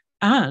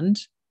 and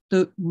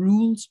the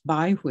rules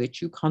by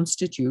which you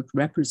constitute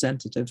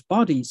representative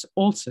bodies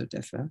also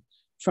differ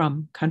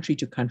from country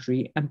to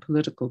country and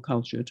political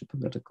culture to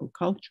political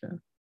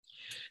culture.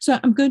 So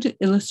I'm going to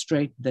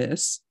illustrate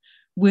this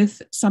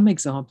with some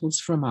examples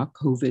from our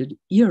COVID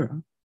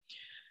era.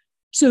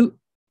 So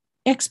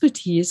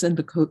expertise in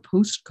the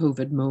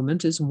post-COVID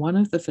moment is one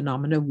of the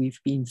phenomena we've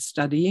been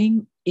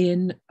studying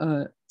in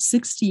a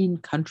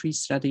 16-country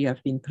study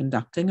I've been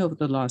conducting over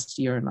the last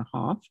year and a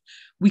half.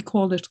 We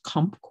call it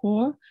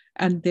CompCore,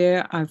 and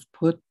there I've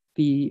put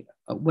the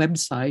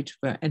website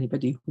for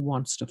anybody who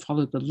wants to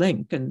follow the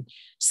link and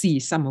see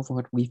some of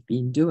what we've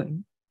been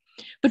doing.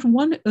 But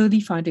one early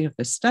finding of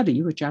the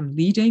study, which I'm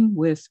leading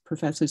with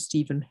Professor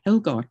Stephen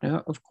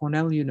Hillgartner of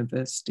Cornell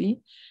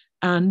University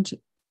and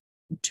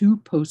two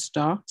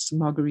postdocs,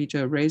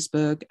 Margarita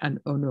Reisberg and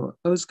Ono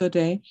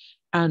Ozgade,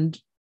 and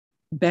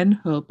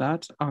Ben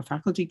Hurlbut, our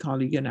faculty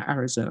colleague in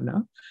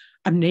Arizona.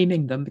 I'm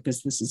naming them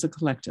because this is a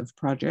collective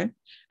project.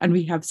 And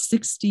we have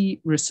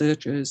 60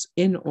 researchers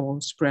in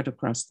all spread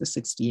across the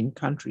 16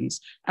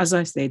 countries. As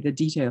I say, the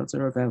details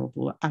are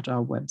available at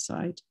our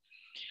website.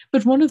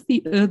 But one of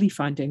the early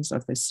findings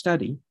of this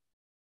study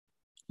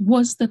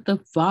was that the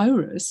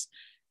coronavirus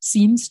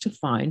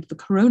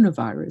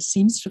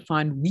seems to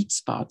find weak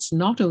spots,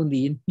 not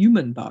only in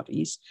human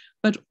bodies,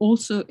 but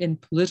also in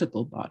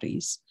political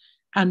bodies.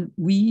 And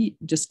we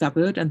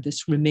discovered, and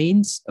this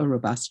remains a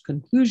robust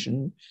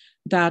conclusion,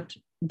 that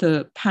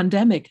the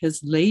pandemic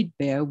has laid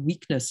bare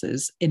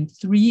weaknesses in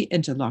three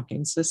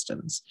interlocking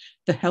systems: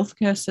 the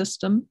healthcare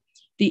system,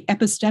 the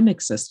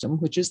epistemic system,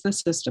 which is the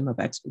system of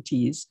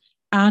expertise,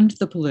 and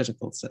the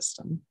political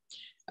system,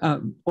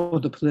 or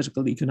the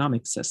political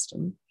economic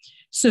system.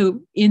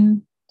 So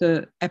in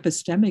the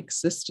epistemic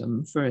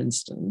system, for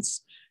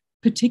instance,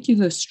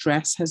 particular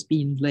stress has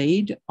been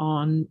laid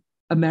on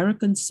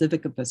American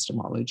civic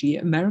epistemology,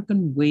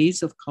 American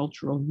ways of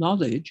cultural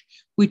knowledge,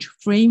 which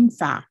frame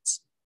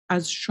facts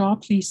as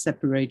sharply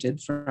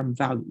separated from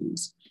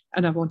values.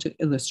 And I want to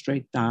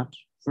illustrate that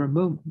for a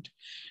moment.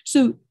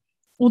 So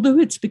although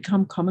it's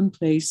became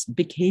commonplace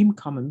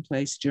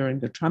during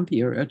the Trump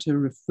era to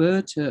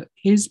refer to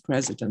his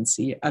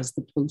presidency as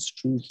the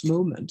post-truth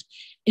moment,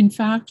 in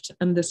fact,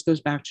 and this goes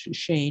back to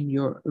Shane,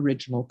 your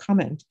original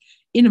comment,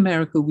 in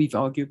America, we've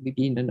arguably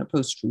been in a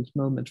post-truth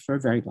moment for a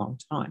very long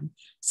time,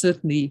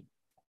 certainly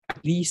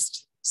at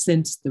least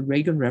since the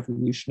Reagan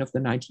Revolution of the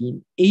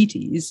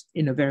 1980s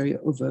in a very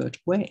overt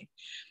way.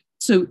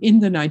 So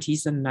in the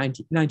 1980s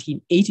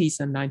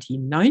and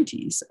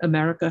 1990s,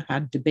 America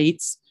had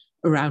debates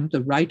around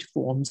the right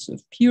forms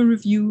of peer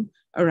review,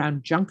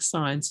 around junk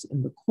science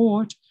in the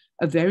court,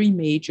 a very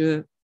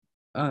major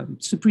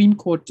Supreme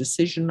Court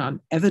decision on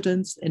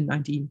evidence in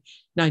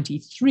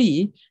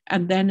 1993,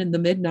 and then in the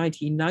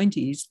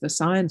mid-1990s, the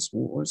science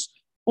wars.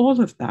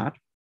 All of that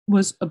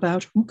was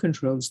about who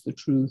controls the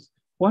truth,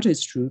 what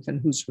is truth,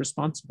 and who's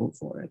responsible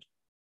for it.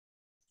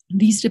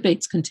 These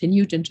debates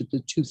continued into the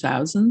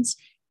 2000s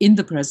in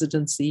the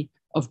presidency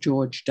of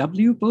George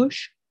W.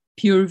 Bush.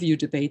 Peer review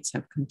debates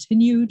have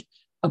continued.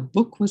 A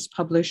book was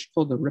published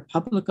called The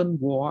Republican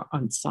War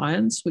on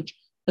Science, which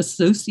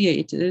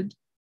associated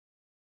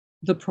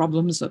the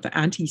problems of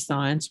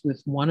anti-science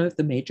with one of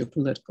the major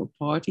political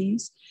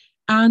parties,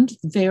 and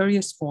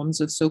various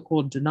forms of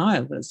so-called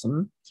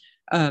denialism,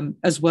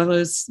 as well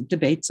as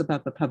debates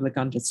about the public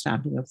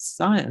understanding of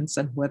science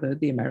and whether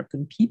the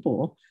American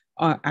people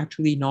are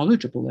actually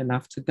knowledgeable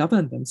enough to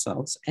govern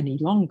themselves any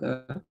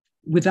longer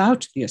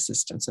without the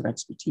assistance of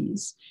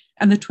expertise.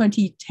 And the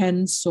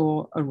 2010s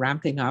saw a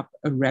ramping up,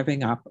 a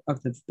revving up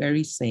of the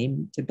very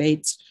same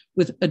debates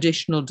with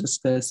additional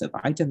discursive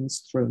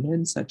items thrown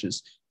in, such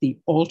as the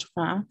alt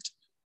fact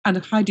and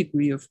a high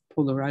degree of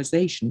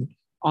polarization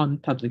on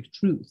public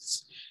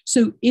truths.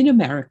 So in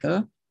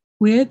America,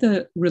 where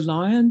the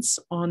reliance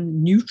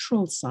on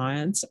neutral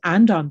science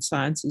and on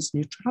science's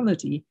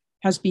neutrality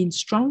has been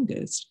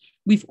strongest,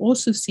 we've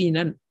also seen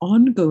an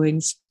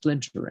ongoing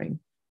splintering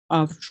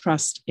of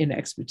trust in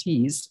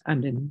expertise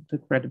and in the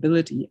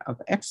credibility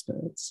of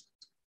experts.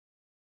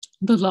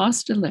 The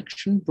last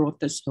election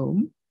brought this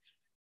home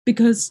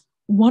because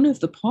one of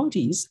the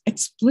parties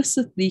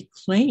explicitly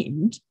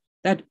claimed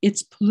that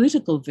its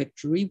political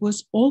victory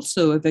was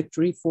also a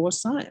victory for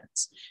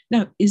science.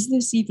 Now, is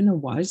this even a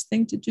wise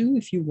thing to do?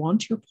 If you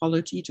want your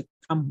polity to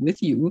come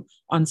with you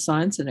on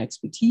science and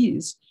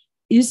expertise,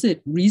 is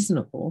it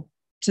reasonable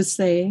to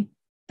say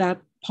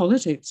that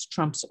politics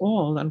trumps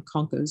all and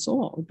conquers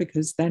all?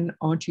 Because then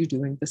aren't you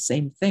doing the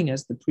same thing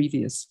as the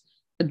previous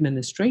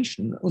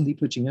administration, only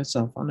putting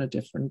yourself on a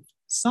different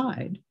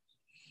side?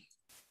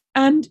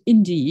 And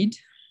indeed,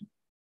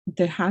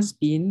 there has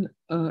been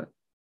a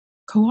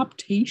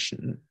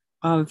co-optation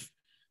of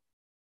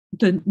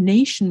the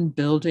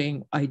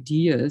nation-building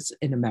ideas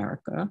in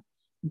America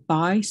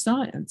by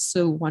science.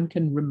 So one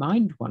can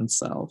remind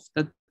oneself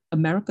that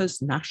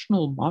America's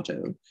national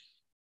motto,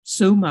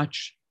 so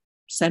much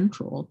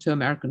central to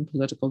American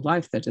political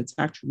life that it's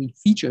actually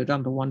featured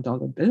on the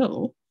 $1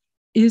 bill,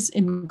 is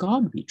 "In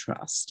God We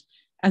Trust."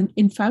 And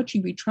in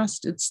Fauci We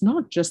Trust, it's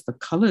not just the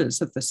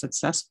colors of the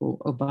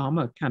successful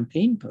Obama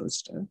campaign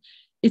poster,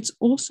 it's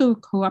also a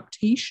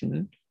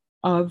co-optation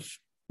of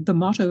the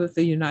motto of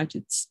the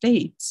United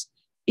States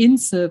in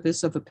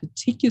service of a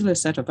particular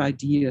set of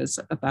ideas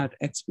about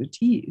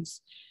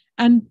expertise.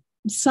 And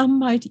some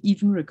might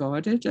even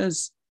regard it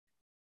as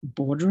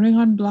bordering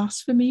on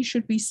blasphemy,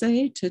 should we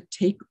say, to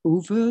take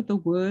over the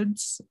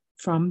words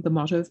from the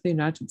motto of the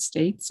United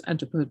States and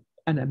to put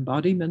an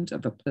embodiment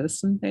of a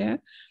person there.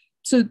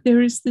 So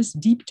there is this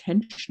deep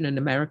tension in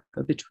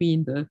America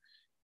between the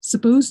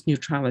supposed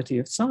neutrality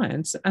of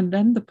science and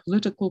then the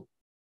political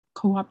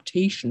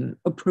co-optation,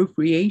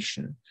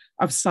 appropriation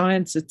of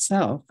science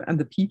itself and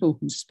the people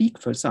who speak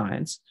for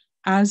science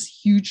as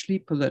hugely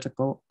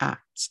political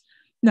acts.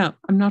 Now,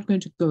 I'm not going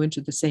to go into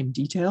the same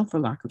detail for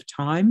lack of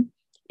time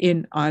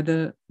in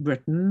either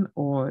Britain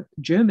or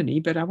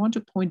Germany, but I want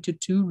to point to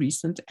two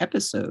recent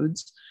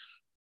episodes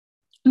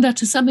that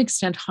to some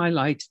extent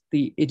highlight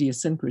the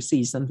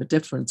idiosyncrasies and the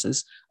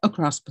differences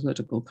across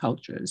political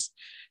cultures.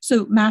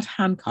 So Matt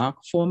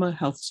Hancock, former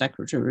health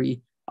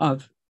secretary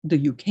of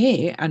the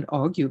UK and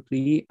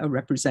arguably a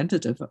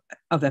representative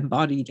of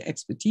embodied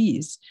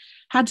expertise,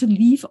 had to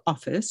leave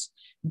office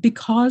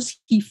because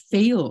he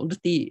failed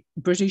the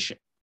British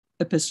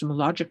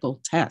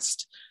epistemological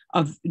test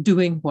of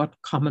doing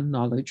what common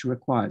knowledge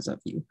requires of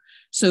you.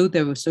 So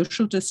there were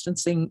social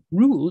distancing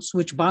rules,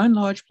 which by and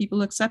large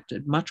people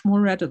accepted much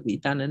more readily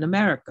than in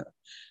America.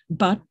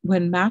 But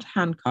when Matt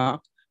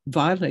Hancock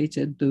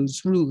violated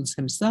those rules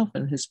himself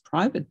in his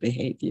private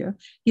behavior,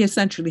 he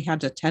essentially had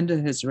to tender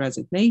his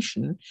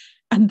resignation.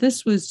 And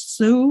this was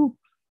so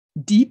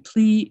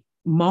deeply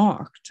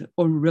marked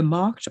or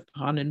remarked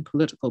upon in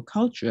political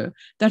culture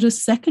that a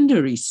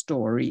secondary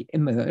story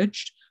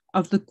emerged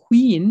of the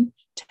Queen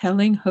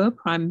telling her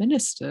prime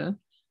minister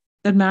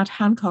that Matt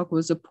Hancock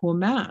was a poor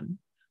man.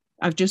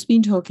 I've just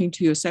been talking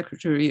to your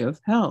Secretary of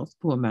Health,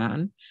 poor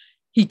man.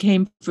 He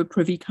came for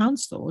Privy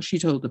Council, she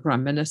told the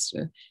Prime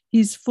Minister.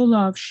 He's full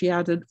of, she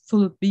added,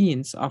 full of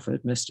beans,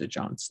 offered Mr.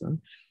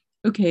 Johnson.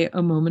 Okay,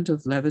 a moment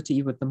of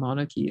levity with the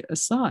monarchy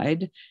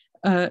aside,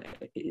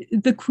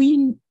 the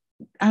Queen,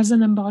 as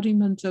an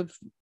embodiment of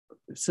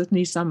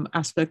certainly some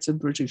aspects of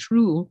British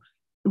rule,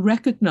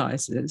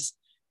 recognizes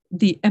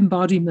the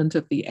embodiment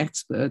of the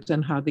expert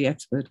and how the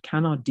expert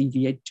cannot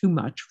deviate too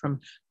much from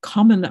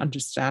common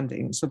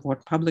understandings of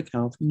what public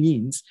health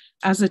means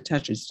as it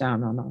touches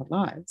down on our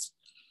lives.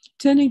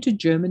 Turning to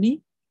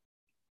Germany,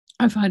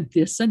 I find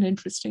this an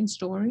interesting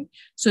story.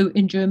 So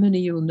in Germany,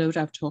 you'll note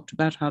I've talked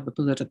about how the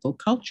political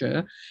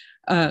culture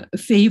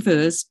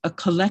favors a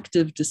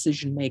collective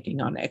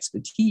decision-making on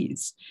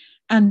expertise.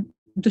 And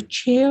the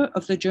chair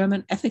of the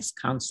German Ethics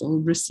Council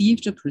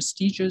received a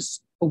prestigious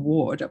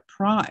award, a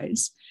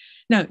prize.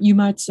 Now, you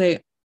might say,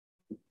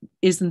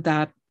 isn't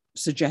that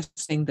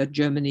suggesting that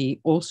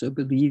Germany also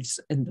believes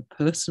in the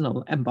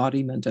personal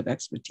embodiment of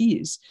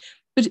expertise?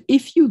 But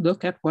if you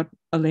look at what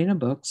Elena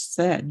Burks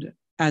said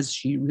as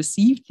she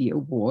received the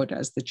award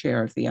as the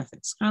chair of the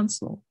Ethics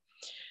Council,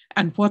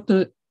 and what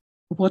the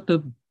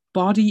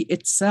body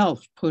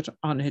itself put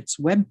on its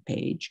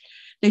webpage.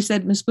 They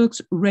said Ms.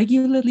 Brooks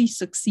regularly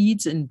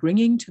succeeds in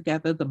bringing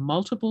together the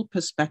multiple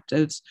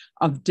perspectives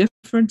of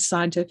different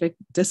scientific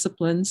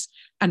disciplines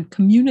and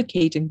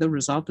communicating the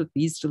result of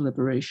these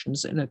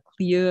deliberations in a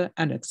clear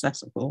and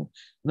accessible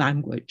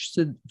language.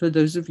 So for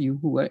those of you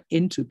who are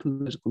into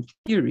political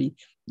theory,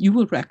 you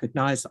will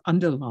recognize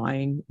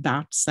underlying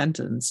that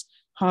sentence,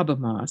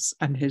 Habermas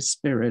and his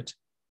spirit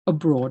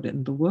abroad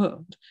in the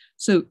world.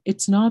 So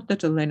it's not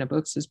that Elena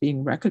Brooks is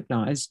being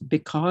recognized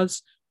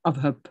because of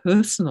her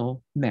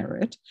personal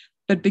merit,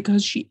 but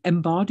because she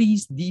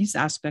embodies these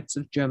aspects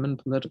of German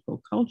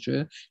political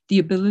culture, the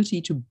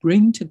ability to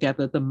bring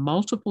together the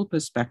multiple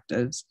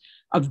perspectives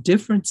of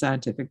different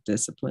scientific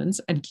disciplines.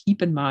 And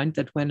keep in mind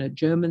that when a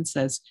German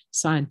says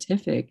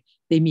scientific,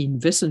 they mean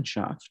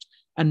Wissenschaft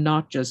and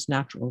not just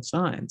natural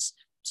science.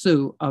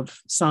 So of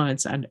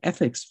science and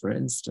ethics, for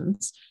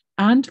instance,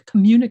 and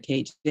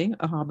communicating,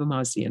 a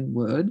Habermasian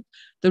word,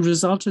 the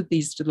result of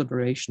these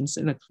deliberations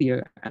in a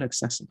clear and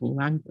accessible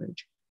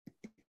language.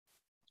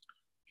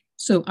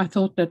 So I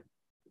thought that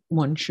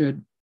one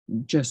should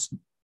just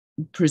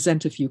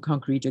present a few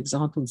concrete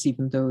examples,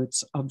 even though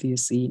it's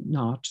obviously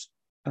not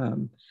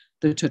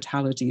the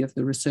totality of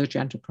the research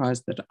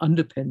enterprise that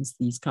underpins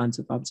these kinds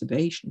of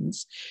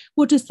observations.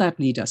 What does that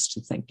lead us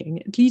to thinking?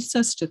 It leads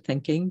us to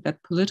thinking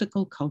that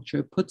political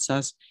culture puts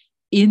us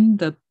in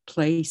the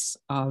place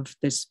of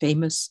this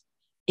famous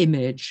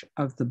image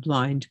of the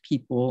blind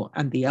people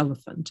and the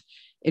elephant.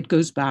 It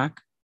goes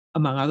back,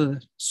 among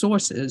other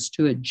sources,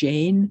 to a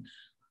Jain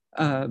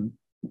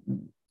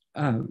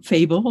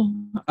fable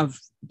of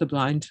the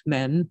blind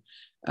men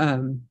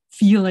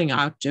feeling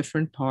out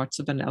different parts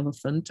of an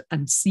elephant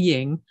and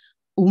seeing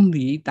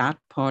only that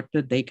part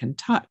that they can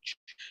touch.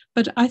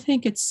 But I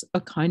think it's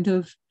a kind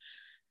of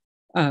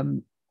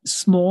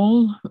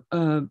small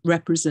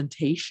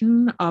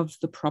representation of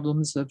the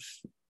problems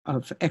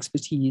of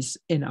expertise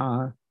in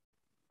our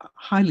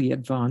highly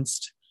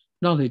advanced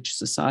knowledge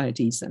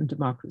societies and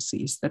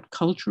democracies, that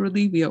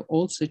culturally we are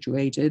all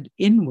situated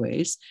in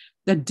ways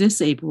that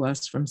disable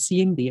us from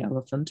seeing the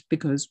elephant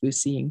because we're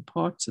seeing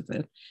parts of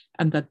it,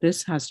 and that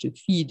this has to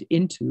feed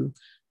into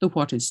the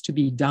what is to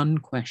be done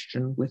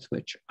question with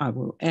which I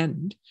will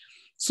end.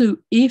 So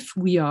if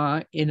we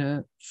are in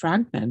a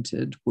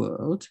fragmented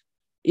world,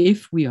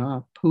 if we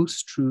are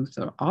post-truth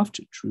or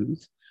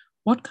after-truth,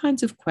 what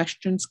kinds of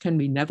questions can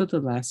we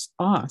nevertheless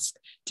ask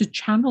to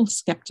channel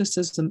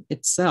skepticism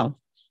itself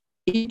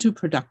into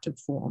productive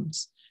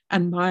forms?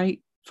 And my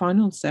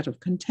final set of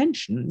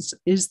contentions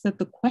is that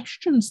the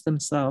questions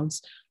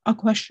themselves are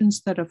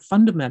questions that are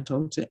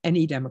fundamental to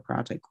any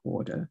democratic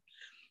order.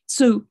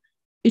 So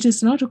it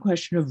is not a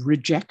question of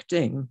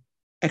rejecting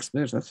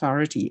expert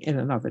authority in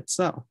and of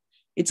itself.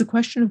 It's a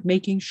question of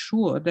making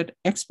sure that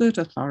expert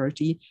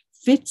authority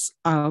fits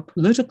our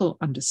political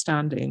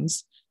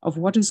understandings of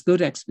what is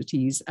good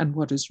expertise and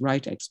what is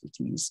right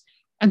expertise.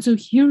 And so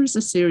here is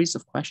a series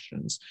of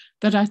questions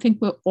that I think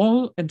we're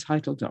all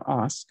entitled to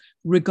ask,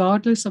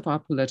 regardless of our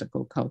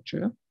political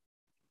culture.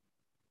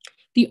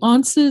 The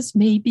answers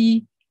may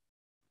be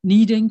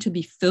needing to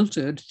be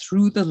filtered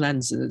through the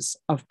lenses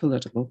of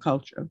political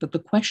culture, but the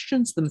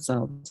questions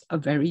themselves are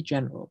very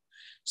general.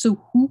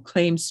 So who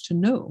claims to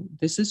know?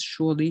 This is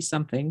surely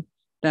something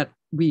that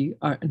we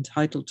are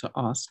entitled to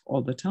ask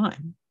all the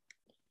time.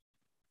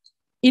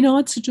 In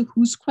answer to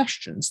whose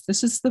questions,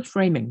 this is the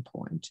framing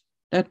point,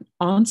 that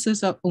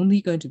answers are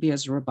only going to be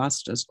as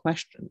robust as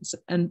questions.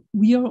 And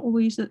we are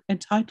always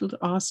entitled to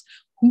ask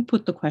who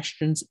put the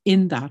questions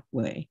in that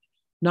way,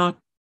 not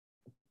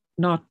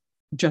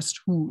just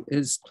who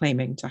is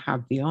claiming to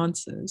have the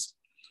answers.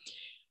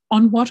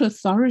 On what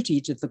authority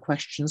did the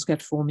questions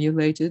get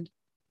formulated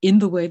in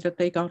the way that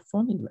they got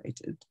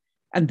formulated?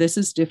 And this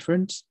is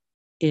different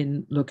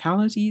in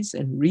localities,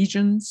 in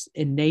regions,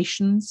 in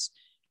nations,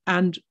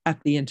 and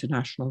at the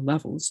international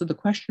level. So the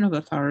question of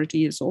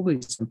authority is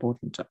always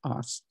important to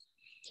ask.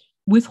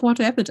 With what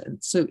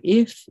evidence? So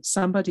if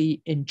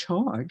somebody in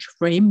charge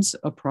frames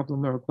a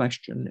problem or a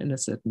question in a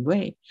certain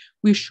way,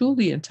 we're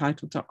surely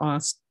entitled to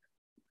ask,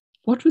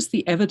 what was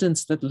the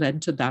evidence that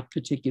led to that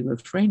particular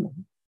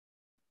framing?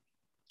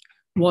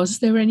 Was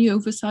there any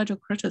oversight or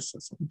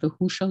criticism? The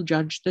who shall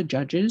judge the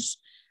judges?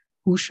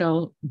 Who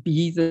shall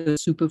be the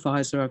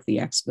supervisor of the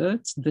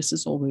experts? This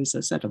is always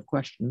a set of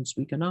questions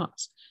we can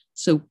ask.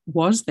 So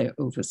was there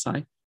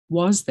oversight?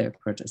 Was there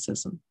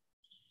criticism?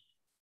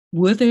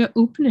 Were there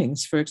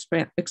openings for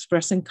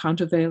expressing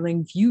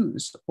countervailing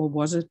views, or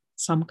was it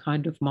some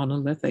kind of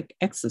monolithic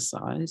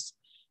exercise?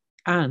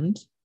 And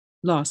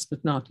last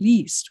but not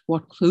least,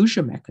 what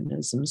closure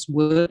mechanisms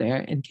were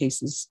there in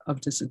cases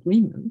of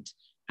disagreement?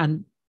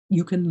 And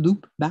you can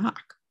loop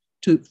back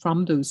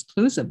from those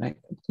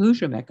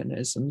closure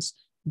mechanisms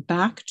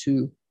back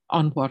to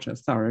on what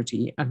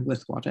authority and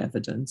with what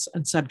evidence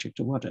and subject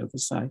to what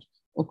oversight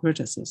or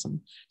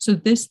criticism. So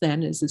this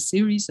then is a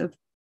series of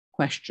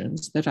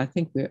questions that I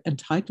think we're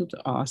entitled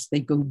to ask. They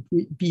go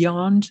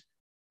beyond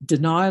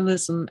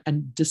denialism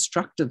and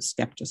destructive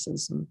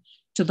skepticism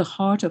to the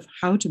heart of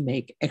how to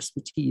make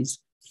expertise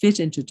fit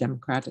into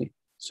democratic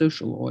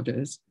social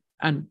orders.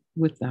 And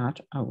with that,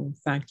 I will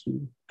thank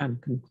you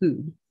and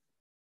conclude.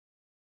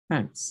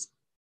 Thanks.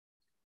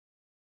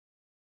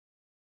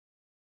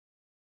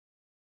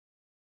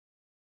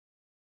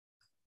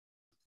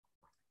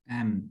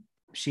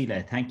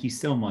 Sheila, thank you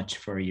so much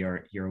for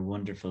your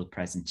wonderful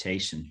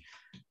presentation.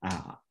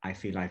 I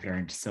feel I've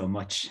learned so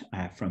much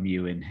from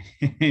you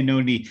in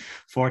only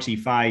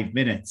 45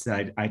 minutes.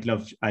 I'd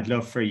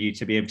love for you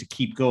to be able to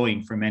keep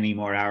going for many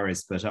more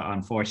hours, but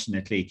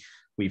unfortunately,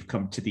 we've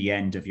come to the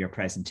end of your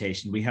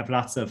presentation. We have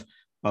lots of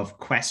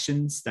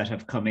questions that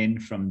have come in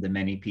from the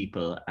many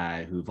people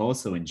who've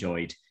also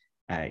enjoyed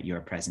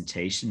your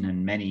presentation,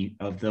 and many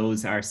of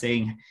those are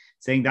saying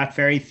that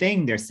very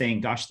thing. They're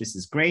saying, gosh, this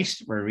is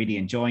great. We're really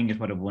enjoying it.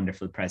 What a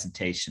wonderful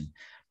presentation.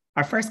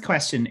 Our first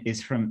question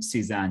is from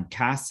Suzanne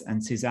Cass,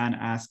 and Suzanne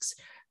asks,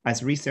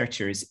 as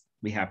researchers,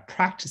 we have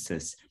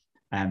practices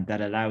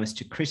that allow us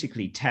to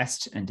critically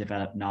test and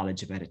develop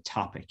knowledge about a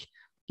topic,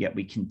 yet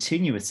we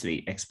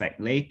continuously expect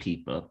lay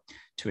people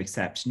to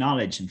accept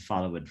knowledge and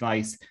follow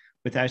advice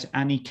without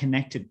any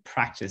connected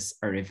practice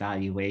or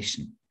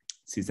evaluation.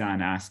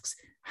 Suzanne asks,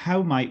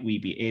 how might we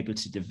be able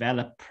to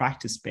develop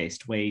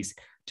practice-based ways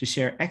to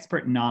share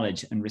expert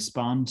knowledge and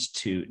respond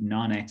to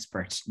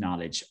non-expert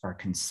knowledge or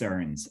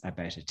concerns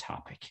about a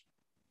topic?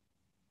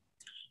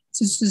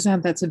 So,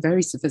 Suzanne, that's a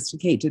very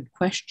sophisticated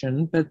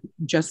question, but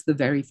just the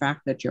very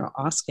fact that you're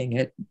asking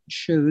it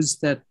shows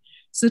that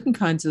certain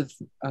kinds of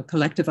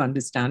collective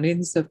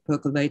understandings have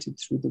percolated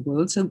through the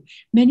world. So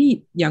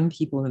many young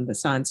people in the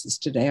sciences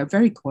today are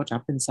very caught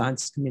up in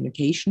science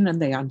communication,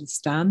 and they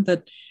understand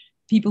that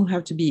people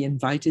have to be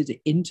invited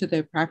into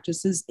their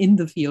practices in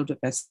the field of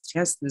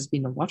STS. There's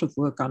been a lot of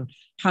work on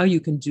how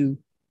you can do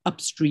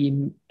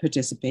upstream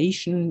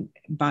participation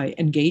by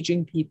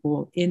engaging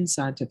people in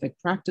scientific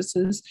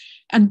practices.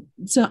 And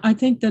so I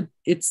think that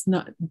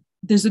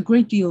there's a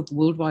great deal of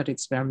worldwide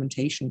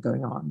experimentation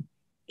going on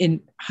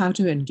in how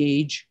to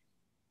engage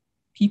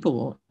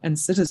people and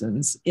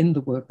citizens in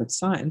the work of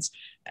science.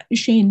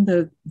 Shane,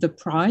 the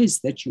prize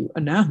that you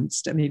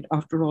announced, I mean,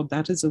 after all,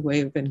 that is a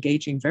way of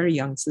engaging very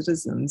young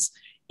citizens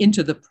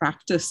into the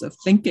practice of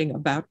thinking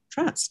about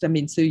trust. I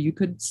mean, so you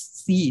could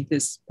see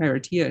this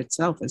PERITIA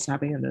itself as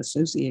having an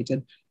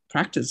associated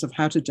practice of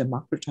how to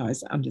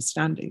democratize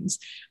understandings.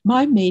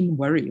 My main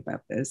worry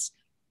about this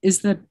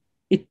is that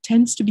it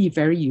tends to be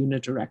very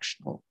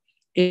unidirectional.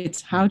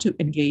 It's how to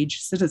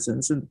engage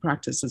citizens in the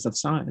practices of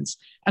science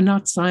and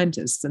not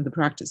scientists in the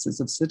practices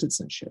of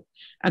citizenship.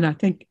 And I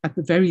think at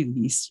the very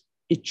least,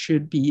 it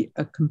should be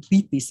a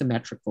completely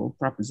symmetrical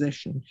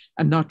proposition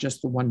and not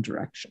just the one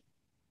direction.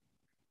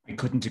 I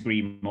couldn't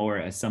agree more.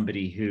 As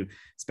somebody who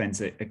spends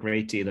a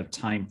great deal of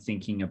time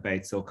thinking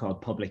about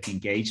so-called public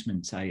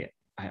engagement,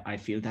 I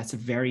feel that's a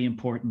very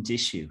important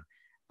issue.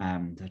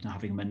 They're not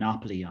having a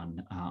monopoly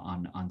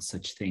on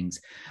such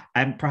things.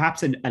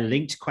 Perhaps a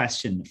linked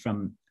question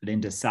from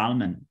Linda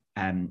Salmon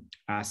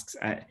asks,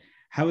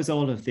 how is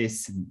all of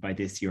this, and by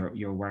this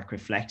your work,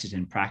 reflected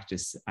in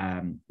practice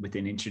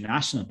within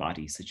international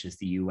bodies such as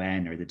the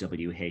UN or the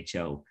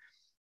WHO?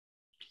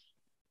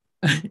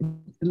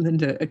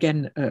 Linda,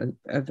 again,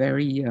 a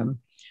very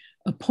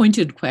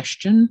pointed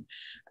question.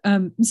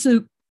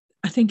 So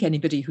I think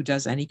anybody who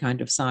does any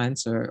kind of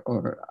science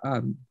or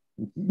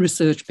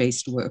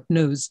research-based work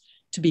knows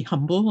to be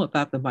humble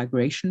about the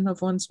migration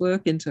of one's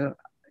work into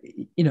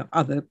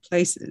other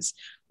places.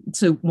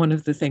 So one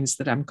of the things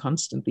that I'm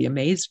constantly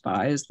amazed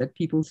by is that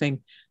people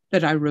think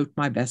that I wrote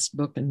my best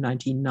book in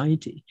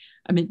 1990.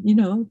 I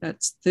mean,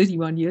 that's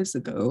 31 years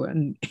ago.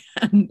 And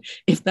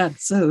if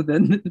that's so,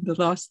 then the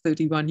last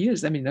 31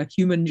 years, I mean, a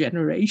human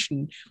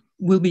generation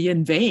will be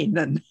in vain.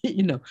 And,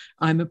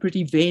 I'm a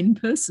pretty vain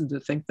person to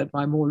think that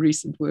my more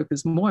recent work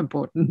is more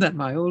important than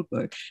my old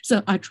work.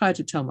 So I try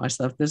to tell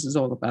myself this is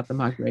all about the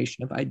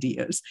migration of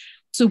ideas.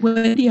 So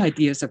when the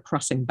ideas are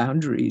crossing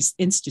boundaries,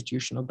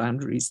 institutional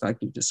boundaries like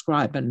you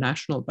describe, and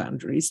national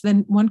boundaries,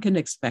 then one can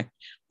expect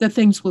that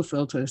things will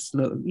filter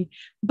slowly.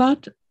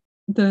 But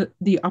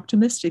the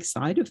optimistic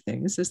side of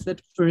things is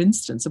that, for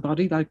instance, a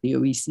body like the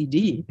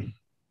OECD,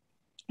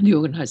 the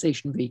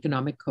Organization for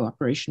Economic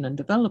Cooperation and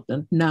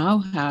Development, now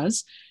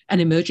has an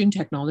emerging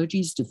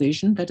technologies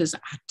division that is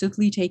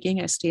actively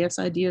taking STS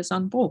ideas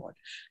on board.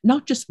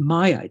 Not just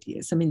my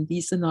ideas. I mean,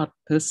 these are not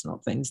personal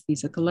things.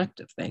 These are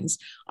collective things.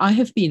 I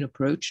have been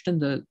approached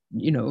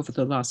over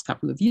the last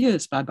couple of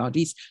years by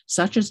bodies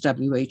such as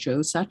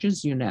WHO, such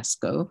as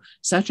UNESCO,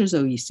 such as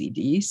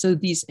OECD. So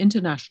these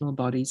international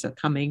bodies are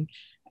coming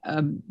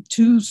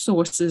to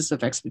sources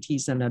of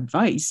expertise and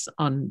advice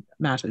on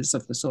matters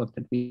of the sort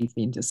that we've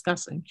been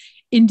discussing.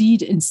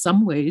 Indeed, in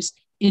some ways,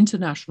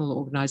 international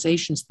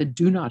organizations that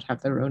do not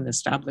have their own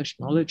established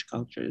knowledge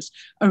cultures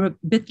are a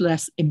bit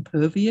less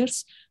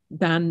impervious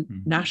than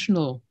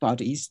national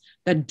bodies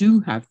that do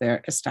have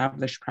their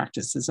established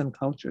practices and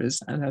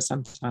cultures and are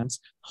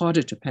sometimes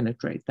harder to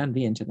penetrate than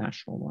the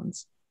international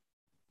ones.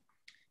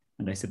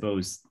 And I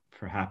suppose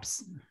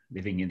perhaps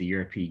living in the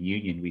European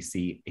Union, we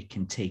see it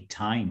can take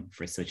time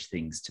for such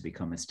things to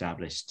become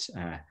established.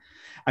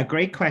 A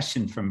great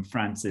question from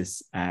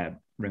Francis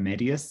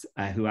Remedios,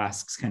 who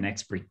asks, can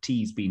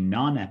expertise be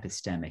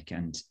non-epistemic?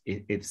 And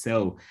if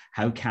so,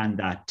 how can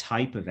that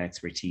type of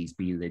expertise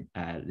be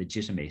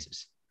legitimated?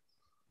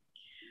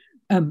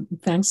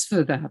 Thanks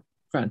for that,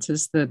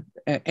 Francis. The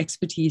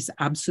expertise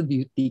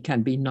absolutely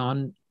can be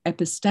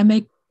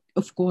non-epistemic.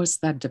 Of course,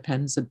 that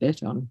depends a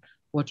bit on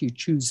what you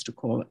choose to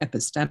call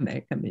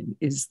epistemic. I mean,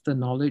 is the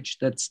knowledge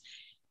that's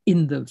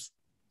in the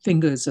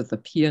fingers of the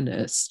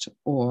pianist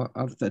or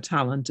of the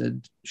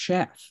talented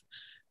chef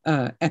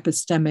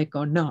epistemic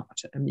or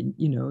not? I mean,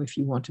 you know, if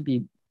you want to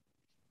be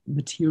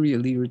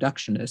materially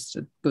reductionist,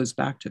 it goes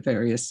back to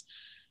various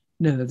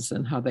nerves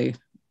and how they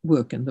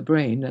work in the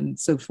brain and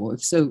so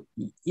forth. So,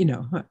 you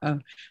know,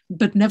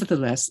 but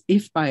nevertheless,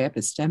 if by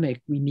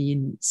epistemic we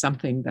mean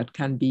something that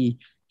can be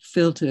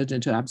filtered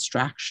into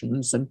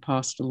abstractions and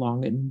passed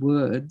along in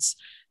words,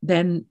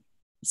 then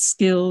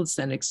skills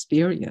and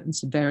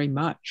experience very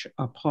much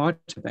are part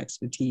of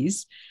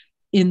expertise.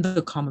 In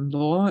the common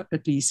law,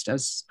 at least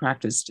as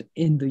practiced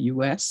in the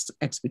US,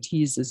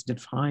 expertise is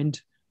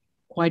defined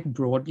quite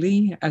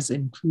broadly as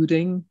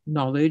including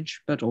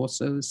knowledge, but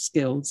also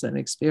skills and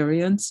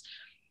experience.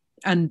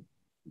 And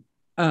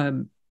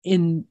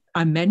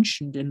I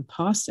mentioned in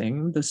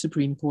passing the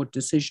Supreme Court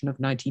decision of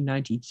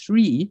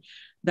 1993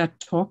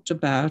 that talked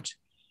about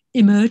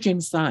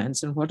emerging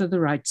science and what are the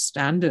right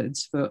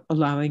standards for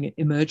allowing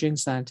emerging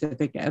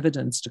scientific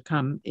evidence to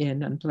come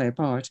in and play a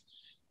part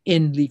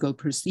in legal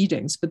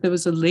proceedings. But there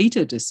was a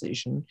later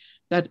decision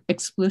that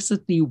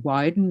explicitly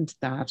widened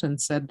that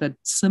and said that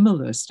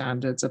similar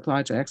standards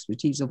apply to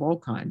expertise of all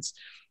kinds.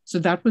 So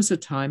that was a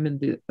time in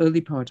the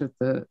early part of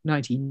the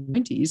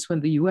 1990s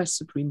when the US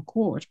Supreme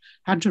Court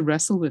had to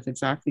wrestle with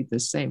exactly the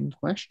same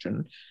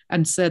question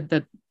and said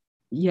that,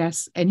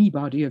 yes, any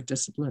body of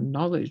disciplined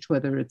knowledge,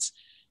 whether it's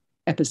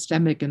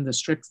epistemic in the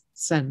strict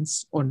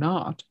sense or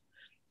not,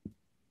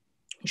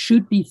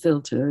 should be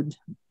filtered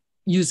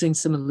using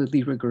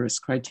similarly rigorous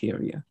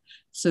criteria.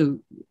 So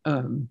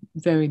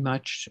very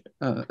much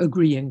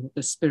agreeing with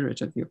the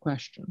spirit of your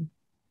question.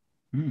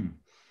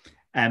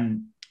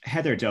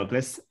 Heather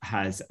Douglas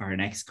has our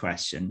next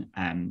question.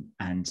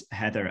 And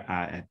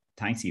Heather,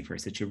 thanks you for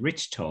such a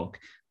rich talk,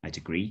 I'd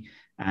agree.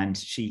 And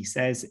she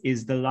says,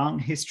 is the long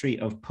history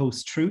of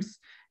post-truth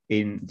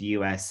in the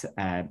US,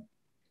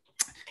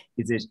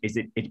 is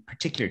it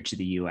particular to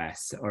the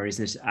US, or is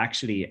it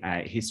actually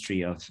a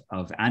history of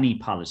any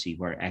polity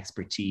where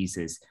expertise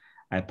is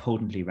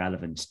potently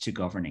relevant to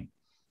governing?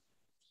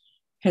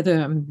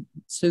 Heather, I'm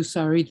so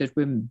sorry that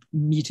we're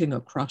meeting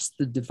across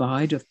the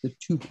divide of the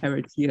two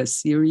PERITIA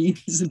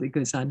series,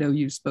 because I know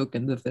you spoke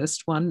in the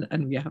first one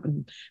and we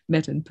haven't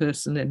met in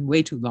person in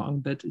way too long,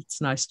 but it's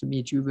nice to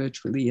meet you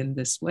virtually in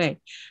this way.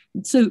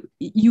 So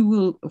you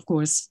will, of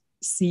course,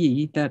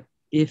 see that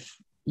if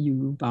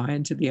you buy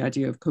into the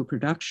idea of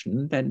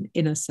co-production, then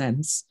in a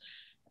sense,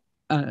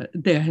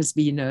 there has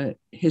been a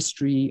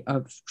history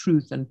of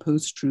truth and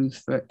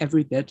post-truth for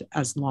every bit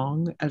as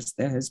long as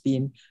there has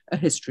been a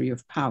history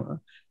of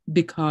power,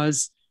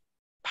 because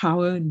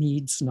power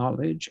needs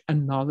knowledge,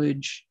 and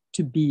knowledge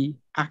to be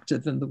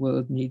active in the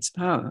world needs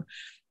power.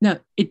 Now,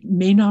 it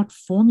may not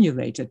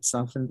formulate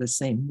itself in the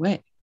same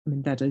way. I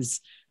mean, that is,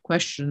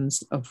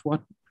 questions of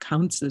what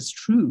counts as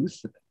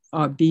truth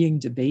are being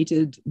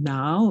debated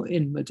now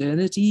in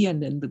modernity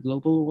and in the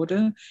global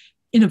order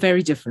in a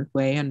very different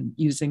way and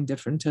using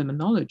different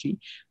terminology.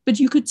 But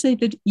you could say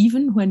that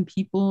even when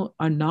people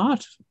are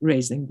not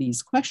raising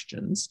these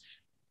questions,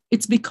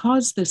 it's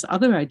because this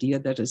other idea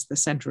that is the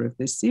center of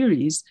this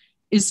series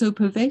is so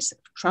pervasive.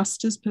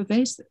 Trust is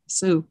pervasive.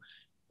 So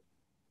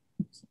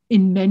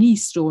in many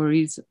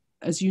stories,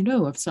 as you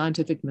know, of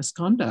scientific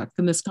misconduct,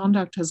 the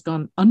misconduct has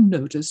gone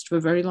unnoticed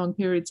for very long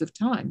periods of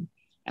time,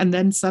 and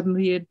then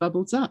suddenly it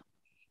bubbles up.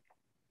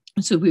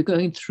 So we're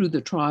going through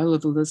the trial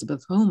of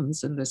Elizabeth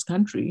Holmes in this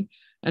country,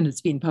 and it's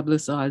been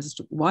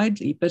publicized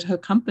widely, but her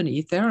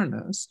company,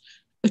 Theranos,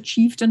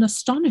 achieved an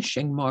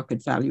astonishing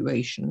market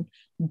valuation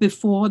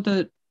before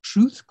the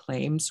truth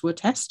claims were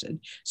tested.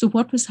 So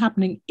what was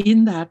happening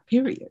in that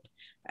period?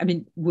 I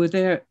mean,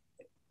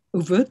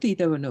 overtly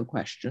there were no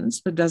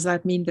questions, but does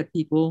that mean that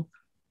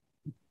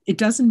it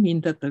doesn't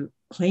mean that the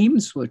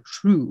claims were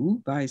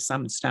true by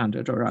some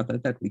standard or other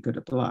that we could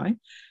apply.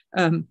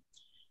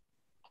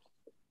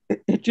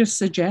 It just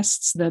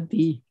suggests that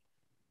the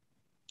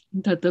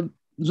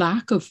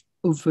lack of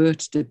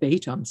overt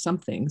debate on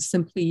something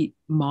simply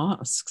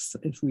masks,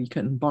 if we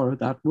can borrow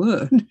that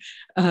word,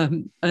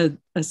 a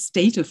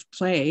state of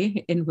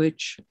play in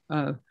which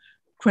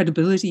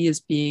credibility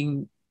is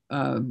being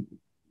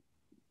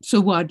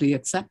so widely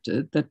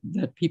accepted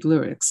that people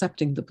are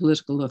accepting the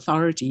political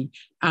authority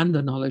and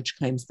the knowledge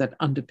claims that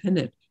underpin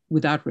it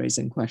without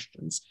raising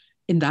questions.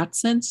 In that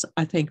sense,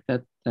 I think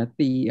that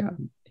the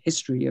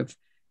history of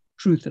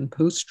truth and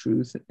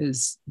post-truth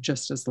is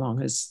just as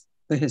long as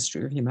the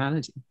history of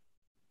humanity.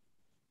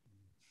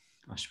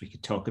 gosh, we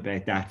could talk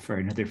about that for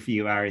another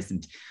few hours.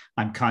 And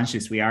I'm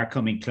conscious we are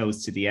coming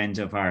close to the end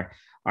of our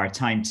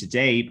time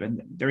today. But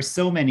there's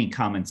so many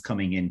comments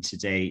coming in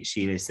today,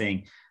 Sheila,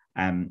 saying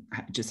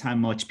just how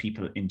much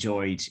people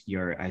enjoyed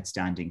your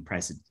outstanding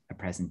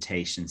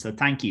presentation. So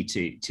thank you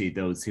to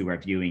those who are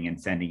viewing and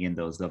sending in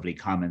those lovely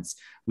comments.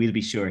 We'll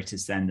be sure to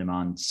send them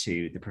on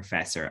to the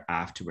professor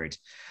afterward.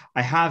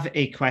 I have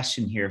a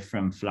question here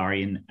from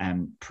Florian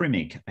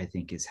Primig, I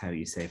think is how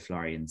you say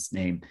Florian's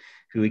name,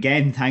 who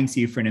again thanks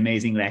you for an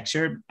amazing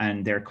lecture.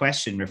 And their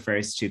question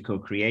refers to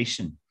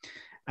co-creation.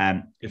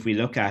 If we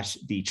look at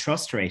the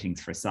trust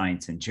ratings for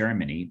science in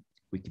Germany,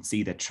 we can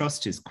see that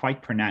trust is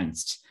quite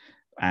pronounced.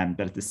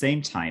 But at the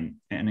same time,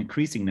 an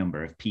increasing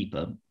number of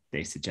people,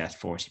 they suggest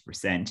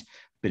 40%,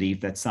 believe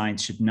that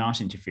science should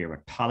not interfere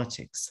with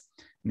politics.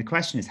 And the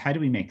question is, how do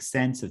we make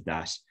sense of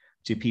that?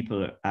 Do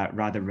people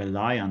rather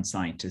rely on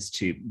scientists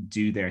to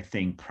do their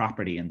thing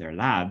properly in their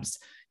labs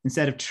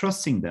instead of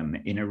trusting them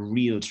in a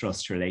real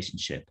trust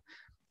relationship?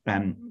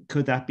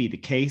 Could that be the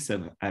case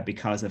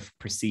because of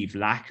perceived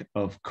lack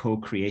of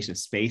co-creative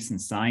space in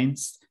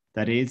science?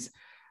 That is,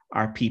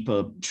 are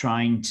people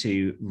trying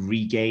to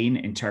regain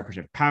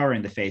interpretive power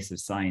in the face of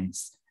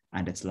science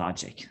and its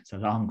logic? It's a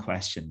long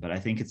question, but I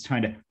think it's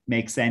trying to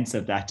make sense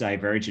of that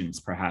divergence,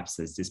 perhaps,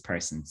 as this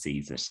person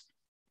sees it.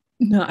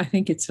 No, I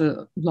think it's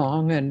a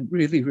long and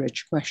really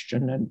rich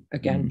question. And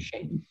again,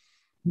 Shane,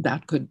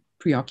 that could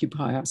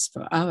preoccupy us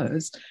for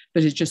hours,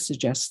 but it just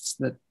suggests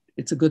that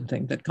it's a good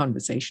thing that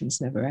conversations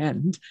never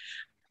end.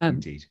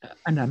 Indeed.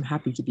 And I'm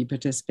happy to be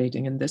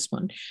participating in this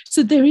one.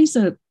 So there is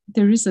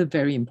a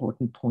very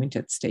important point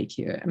at stake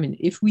here. I mean,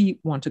 if we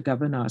want to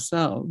govern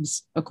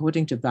ourselves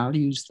according to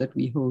values that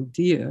we hold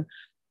dear,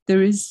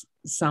 there is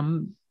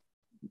some,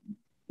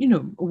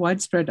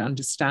 widespread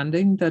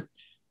understanding that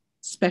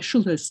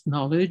specialist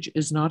knowledge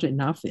is not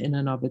enough in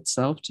and of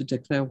itself to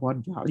declare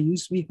what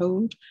values we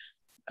hold.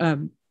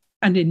 And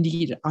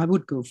indeed, I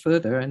would go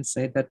further and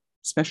say that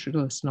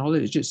specialist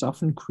knowledge is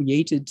often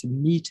created to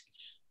meet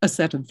a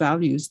set of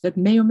values that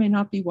may or may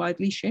not be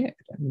widely shared.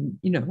 I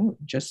mean,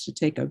 just to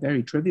take a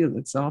very trivial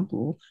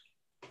example,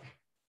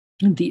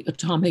 the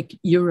atomic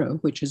era,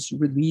 which has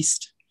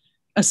released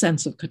a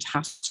sense of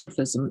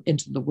catastrophism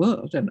into the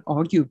world and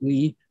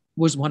arguably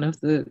was one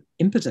of the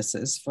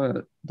impetuses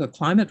for the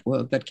climate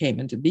world that came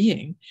into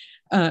being.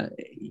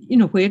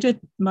 Where did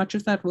much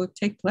of that work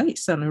take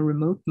place? On a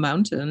remote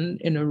mountain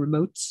in a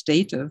remote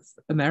state of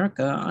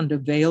America under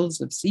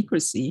veils of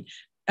secrecy.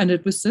 And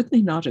it was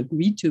certainly not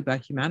agreed to by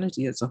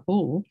humanity as a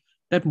whole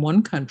that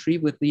one country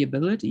with the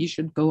ability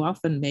should go off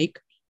and make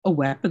a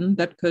weapon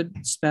that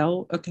could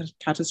spell a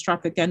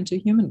catastrophic end to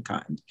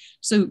humankind.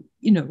 So,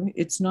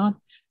 it's not,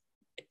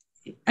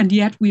 and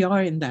yet we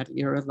are in that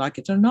era, like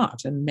it or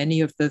not. And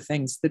many of the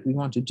things that we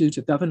want to do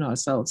to govern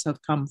ourselves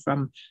have come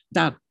from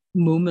that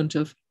moment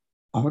of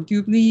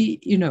arguably,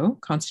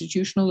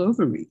 constitutional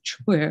overreach,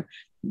 where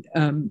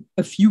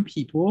a few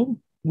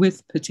people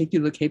with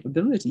particular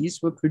capabilities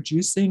were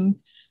producing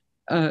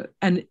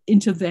an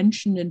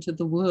intervention into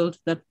the world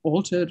that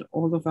altered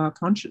all of our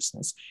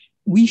consciousness.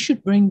 We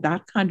should bring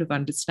that kind of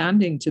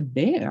understanding to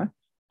bear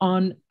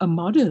on a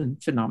modern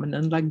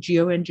phenomenon like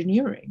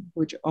geoengineering,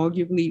 which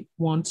arguably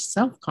wants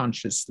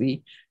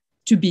self-consciously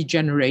to be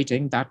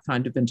generating that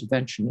kind of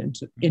intervention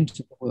into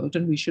the world.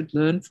 And we should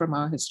learn from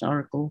our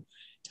historical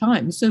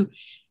time. So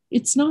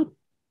it's not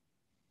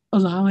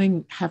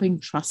having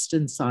trust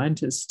in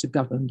scientists to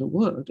govern the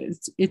world.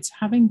 It's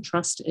having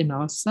trust in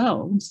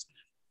ourselves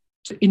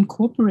to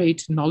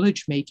incorporate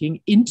knowledge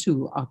making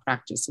into our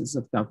practices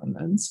of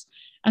governance.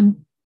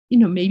 And,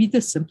 maybe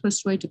the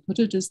simplest way to put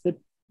it is that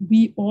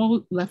we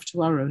all, left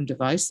to our own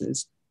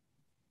devices,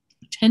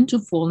 tend to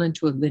fall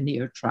into a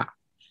linear trap,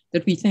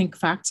 that we think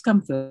facts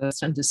come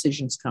first and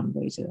decisions come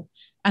later.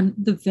 And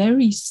the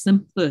very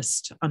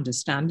simplest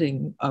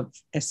understanding of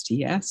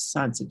STS,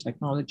 science and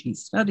technology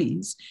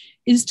studies,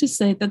 is to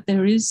say that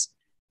there is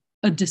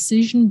a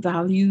decision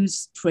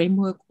values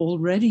framework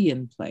already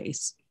in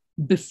place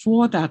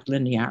before that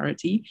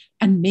linearity,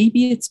 and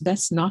maybe it's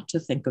best not to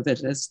think of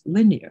it as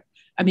linear.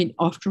 I mean,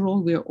 after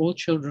all, we're all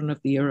children of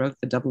the era of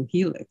the double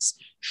helix.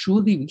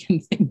 Surely we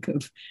can think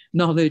of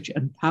knowledge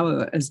and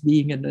power as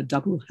being in a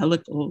double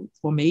helical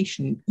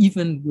formation,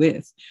 even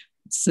with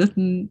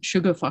certain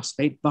sugar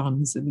phosphate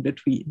bonds in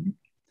between.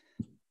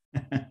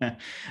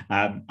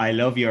 I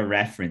love your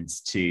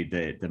reference to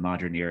the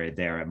modern era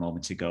there a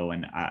moment ago.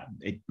 And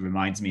it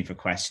reminds me of a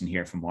question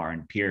here from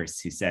Warren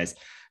Pierce, who says,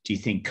 do you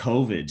think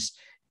COVID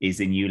is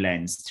a new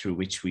lens through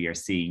which we are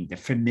seeing the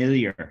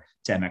familiar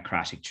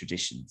democratic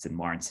traditions? And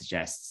Warren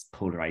suggests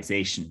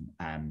polarization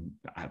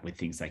with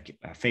things like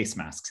face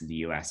masks in the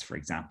US, for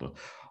example.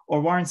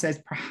 Or Warren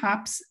says,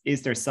 perhaps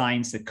is there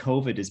signs that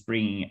COVID is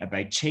bringing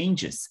about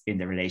changes in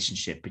the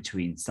relationship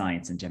between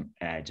science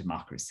and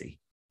democracy?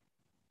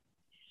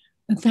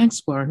 And thanks,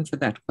 Warren, for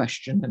that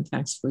question. And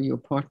thanks for your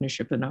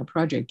partnership in our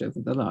project over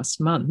the last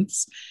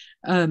months.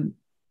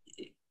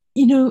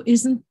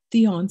 Isn't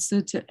the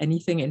answer to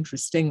anything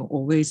interesting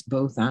always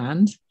both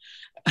and?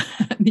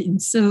 I mean,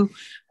 so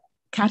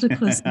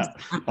cataclysms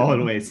happen.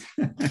 Always.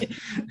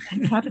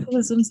 And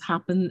cataclysms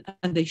happen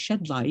and they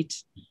shed light.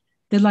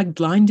 They're like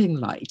blinding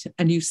light,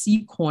 and you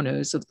see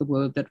corners of the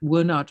world that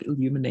were not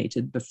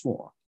illuminated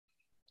before.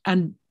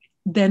 And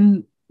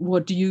then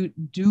what do you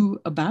do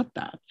about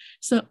that?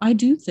 So I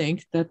do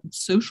think that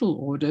social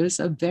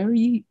orders are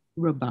very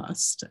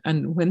robust.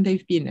 And when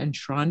they've been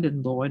enshrined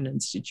in law and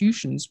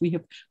institutions, we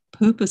have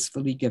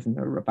purposefully given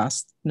a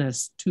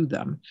robustness to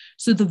them.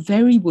 So the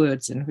very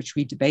words in which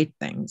we debate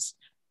things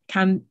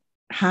can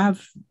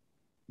have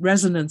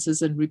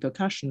resonances and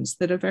repercussions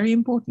that are very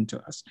important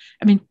to us.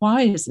 I mean,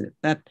 why is it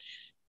that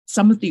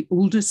some of the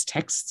oldest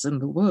texts in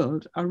the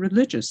world are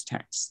religious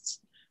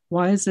texts?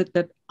 Why is it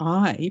that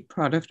I,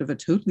 product of a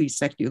totally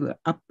secular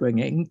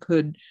upbringing,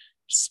 could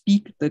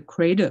speak the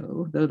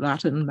credo, the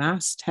Latin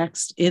Mass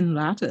text, in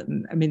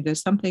Latin? I mean,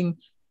 there's something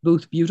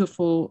both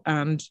beautiful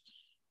and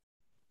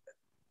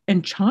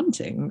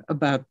enchanting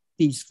about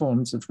these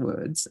forms of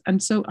words.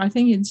 And so I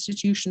think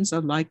institutions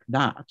are like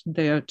that.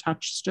 They're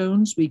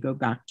touchstones. We go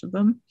back to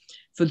them.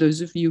 For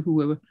those of you who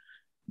were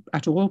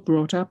at all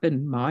brought up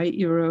in my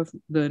era of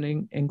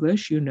learning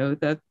English, you know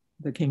that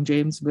the King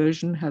James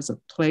Version has a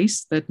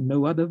place that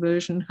no other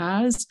version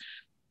has.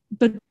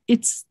 But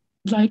it's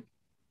like,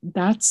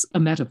 that's a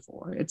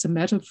metaphor. It's a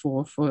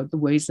metaphor for the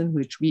ways in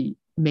which we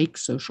make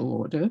social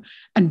order.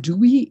 And do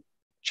we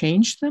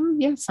change them?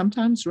 Yes,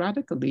 sometimes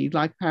radically,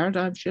 like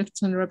paradigm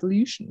shifts and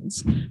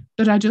revolutions.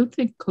 But I don't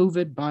think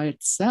COVID by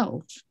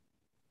itself,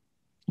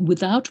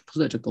 without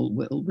political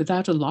will,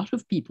 without a lot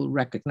of people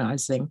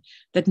recognizing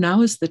that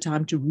now is the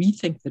time to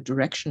rethink the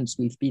directions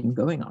we've been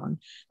going on,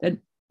 that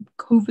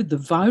COVID, the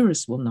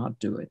virus, will not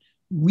do it.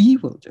 We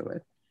will do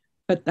it.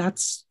 But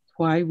that's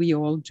why we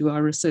all do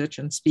our research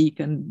and speak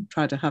and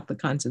try to have the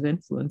kinds of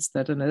influence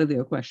that an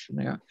earlier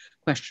questioner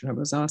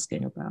was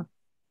asking about.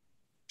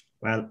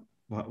 Well,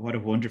 what a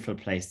wonderful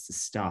place to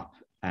stop.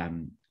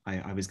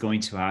 I was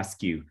going to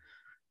ask you,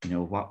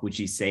 what would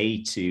you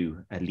say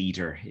to a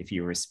leader if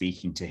you were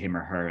speaking to him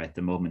or her at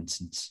the moment?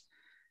 And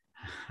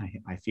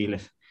I feel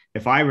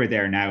if I were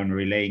there now and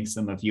relaying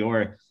some of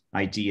your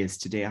ideas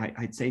today,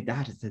 I'd say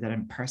that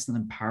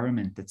personal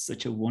empowerment, that's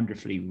such a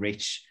wonderfully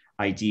rich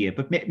idea.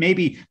 But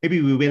maybe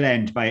we will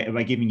end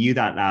by giving you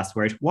that last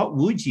word. What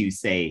would you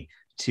say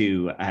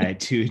to a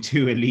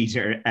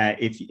leader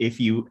if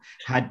you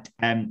had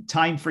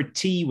time for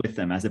tea with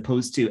them as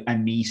opposed to a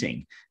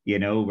meeting,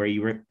 where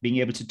you were being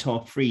able to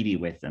talk freely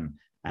with them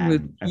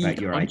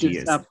about your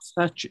ideas? Up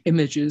such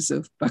images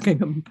of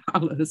Buckingham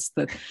Palace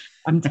that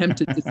I'm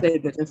tempted to say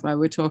that if I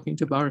were talking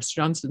to Boris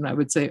Johnson, I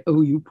would say,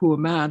 "Oh, you poor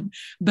man."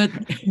 But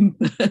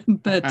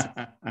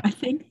I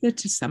think that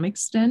to some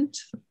extent,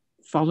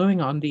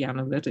 following on the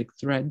analytic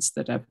threads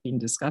that I've been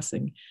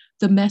discussing,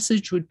 the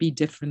message would be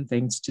different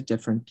things to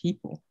different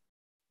people.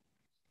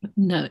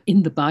 Now,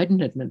 in the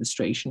Biden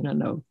administration,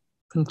 and I'll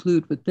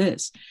conclude with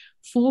this,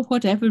 for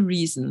whatever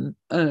reason,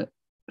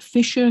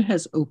 fissure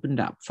has opened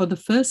up. For the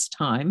first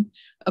time,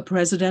 a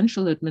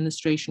presidential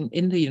administration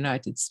in the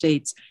United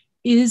States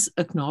is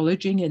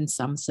acknowledging in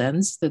some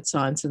sense that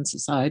science and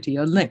society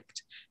are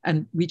linked.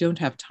 And we don't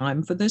have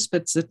time for this,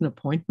 but certain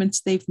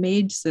appointments they've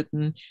made,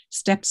 certain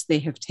steps they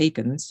have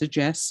taken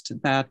suggest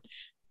that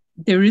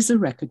there is a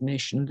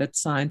recognition that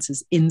science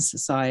is in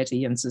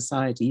society and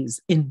society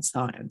is in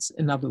science.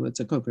 In other words,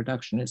 a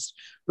co-productionist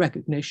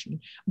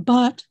recognition.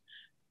 But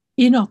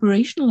in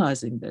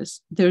operationalizing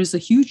this, there is a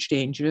huge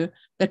danger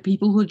that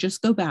people will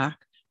just go back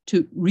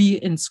to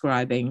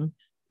re-inscribing,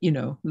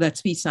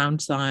 let's be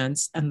sound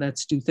science and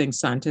let's do things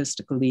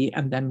scientifically.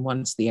 And then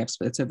once the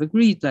experts have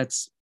agreed,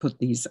 let's put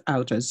these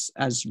out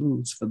as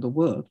rules for the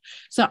world.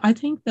 So I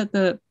think that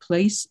the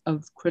place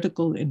of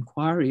critical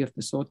inquiry of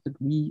the sort that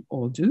we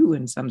all do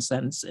in some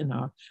sense in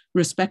our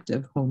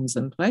respective homes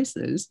and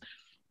places,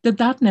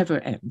 that never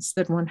ends,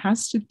 that one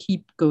has to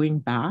keep going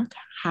back.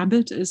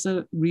 Habit is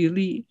a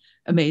really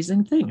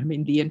amazing thing. I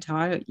mean, the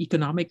entire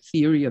economic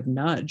theory of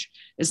nudge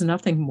is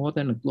nothing more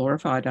than a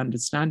glorified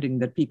understanding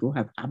that people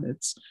have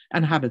habits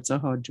and habits are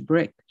hard to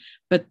break.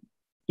 But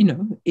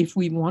if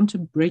we want to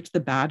break the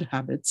bad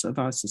habits of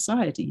our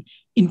society,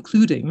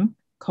 including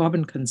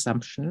carbon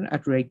consumption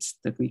at rates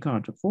that we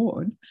can't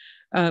afford,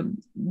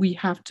 we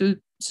have to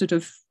sort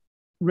of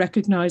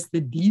recognize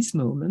that these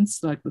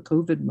moments, like the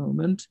COVID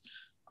moment,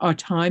 are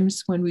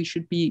times when we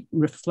should be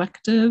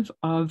reflective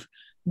of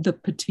the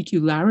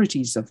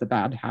particularities of the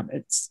bad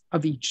habits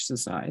of each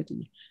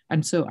society.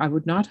 And so I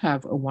would not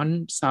have a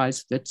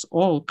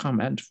one-size-fits-all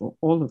comment for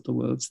all of the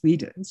world's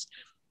leaders.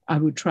 I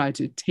would try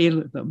to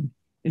tailor them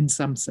in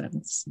some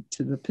sense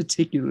to the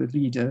particular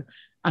leader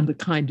and the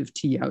kind of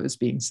tea I was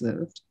being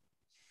served.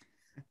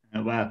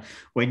 Well,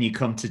 when you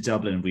come to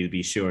Dublin, we'll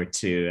be sure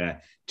to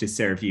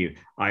serve you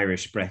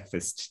Irish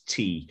breakfast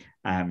tea.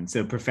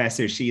 So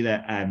Professor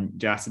Sheila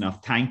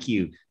Jasanoff, thank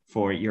you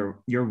for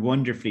your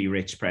wonderfully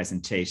rich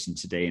presentation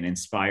today, an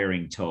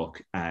inspiring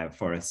talk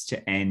for us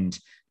to end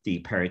the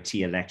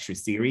PERITIA lecture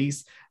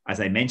series. As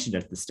I mentioned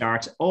at the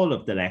start, all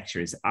of the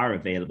lectures are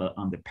available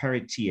on the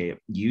PERITIA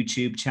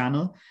YouTube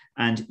channel,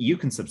 and you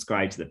can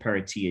subscribe to the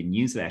PERITIA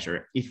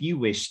newsletter if you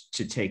wish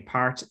to take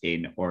part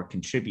in or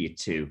contribute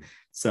to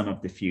some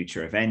of the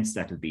future events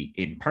that will be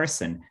in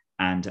person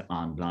and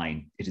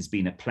online. It has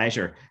been a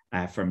pleasure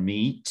for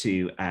me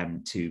to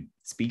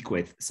speak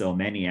with so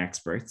many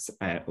experts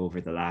over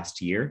the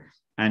last year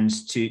and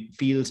to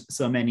field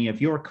so many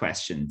of your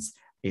questions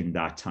in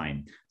that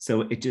time.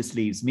 So it just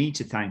leaves me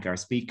to thank our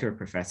speaker,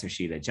 Professor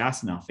Sheila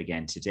Jasanoff,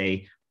 again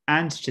today,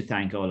 and to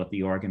thank all of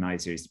the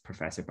organizers,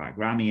 Professor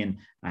Bagramian,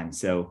 and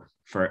so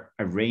for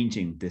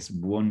arranging this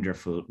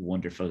wonderful,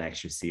 wonderful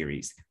lecture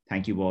series.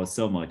 Thank you all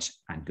so much,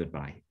 and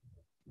goodbye.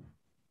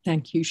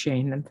 Thank you,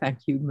 Shane, and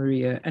thank you,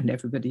 Maria, and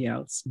everybody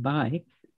else. Bye.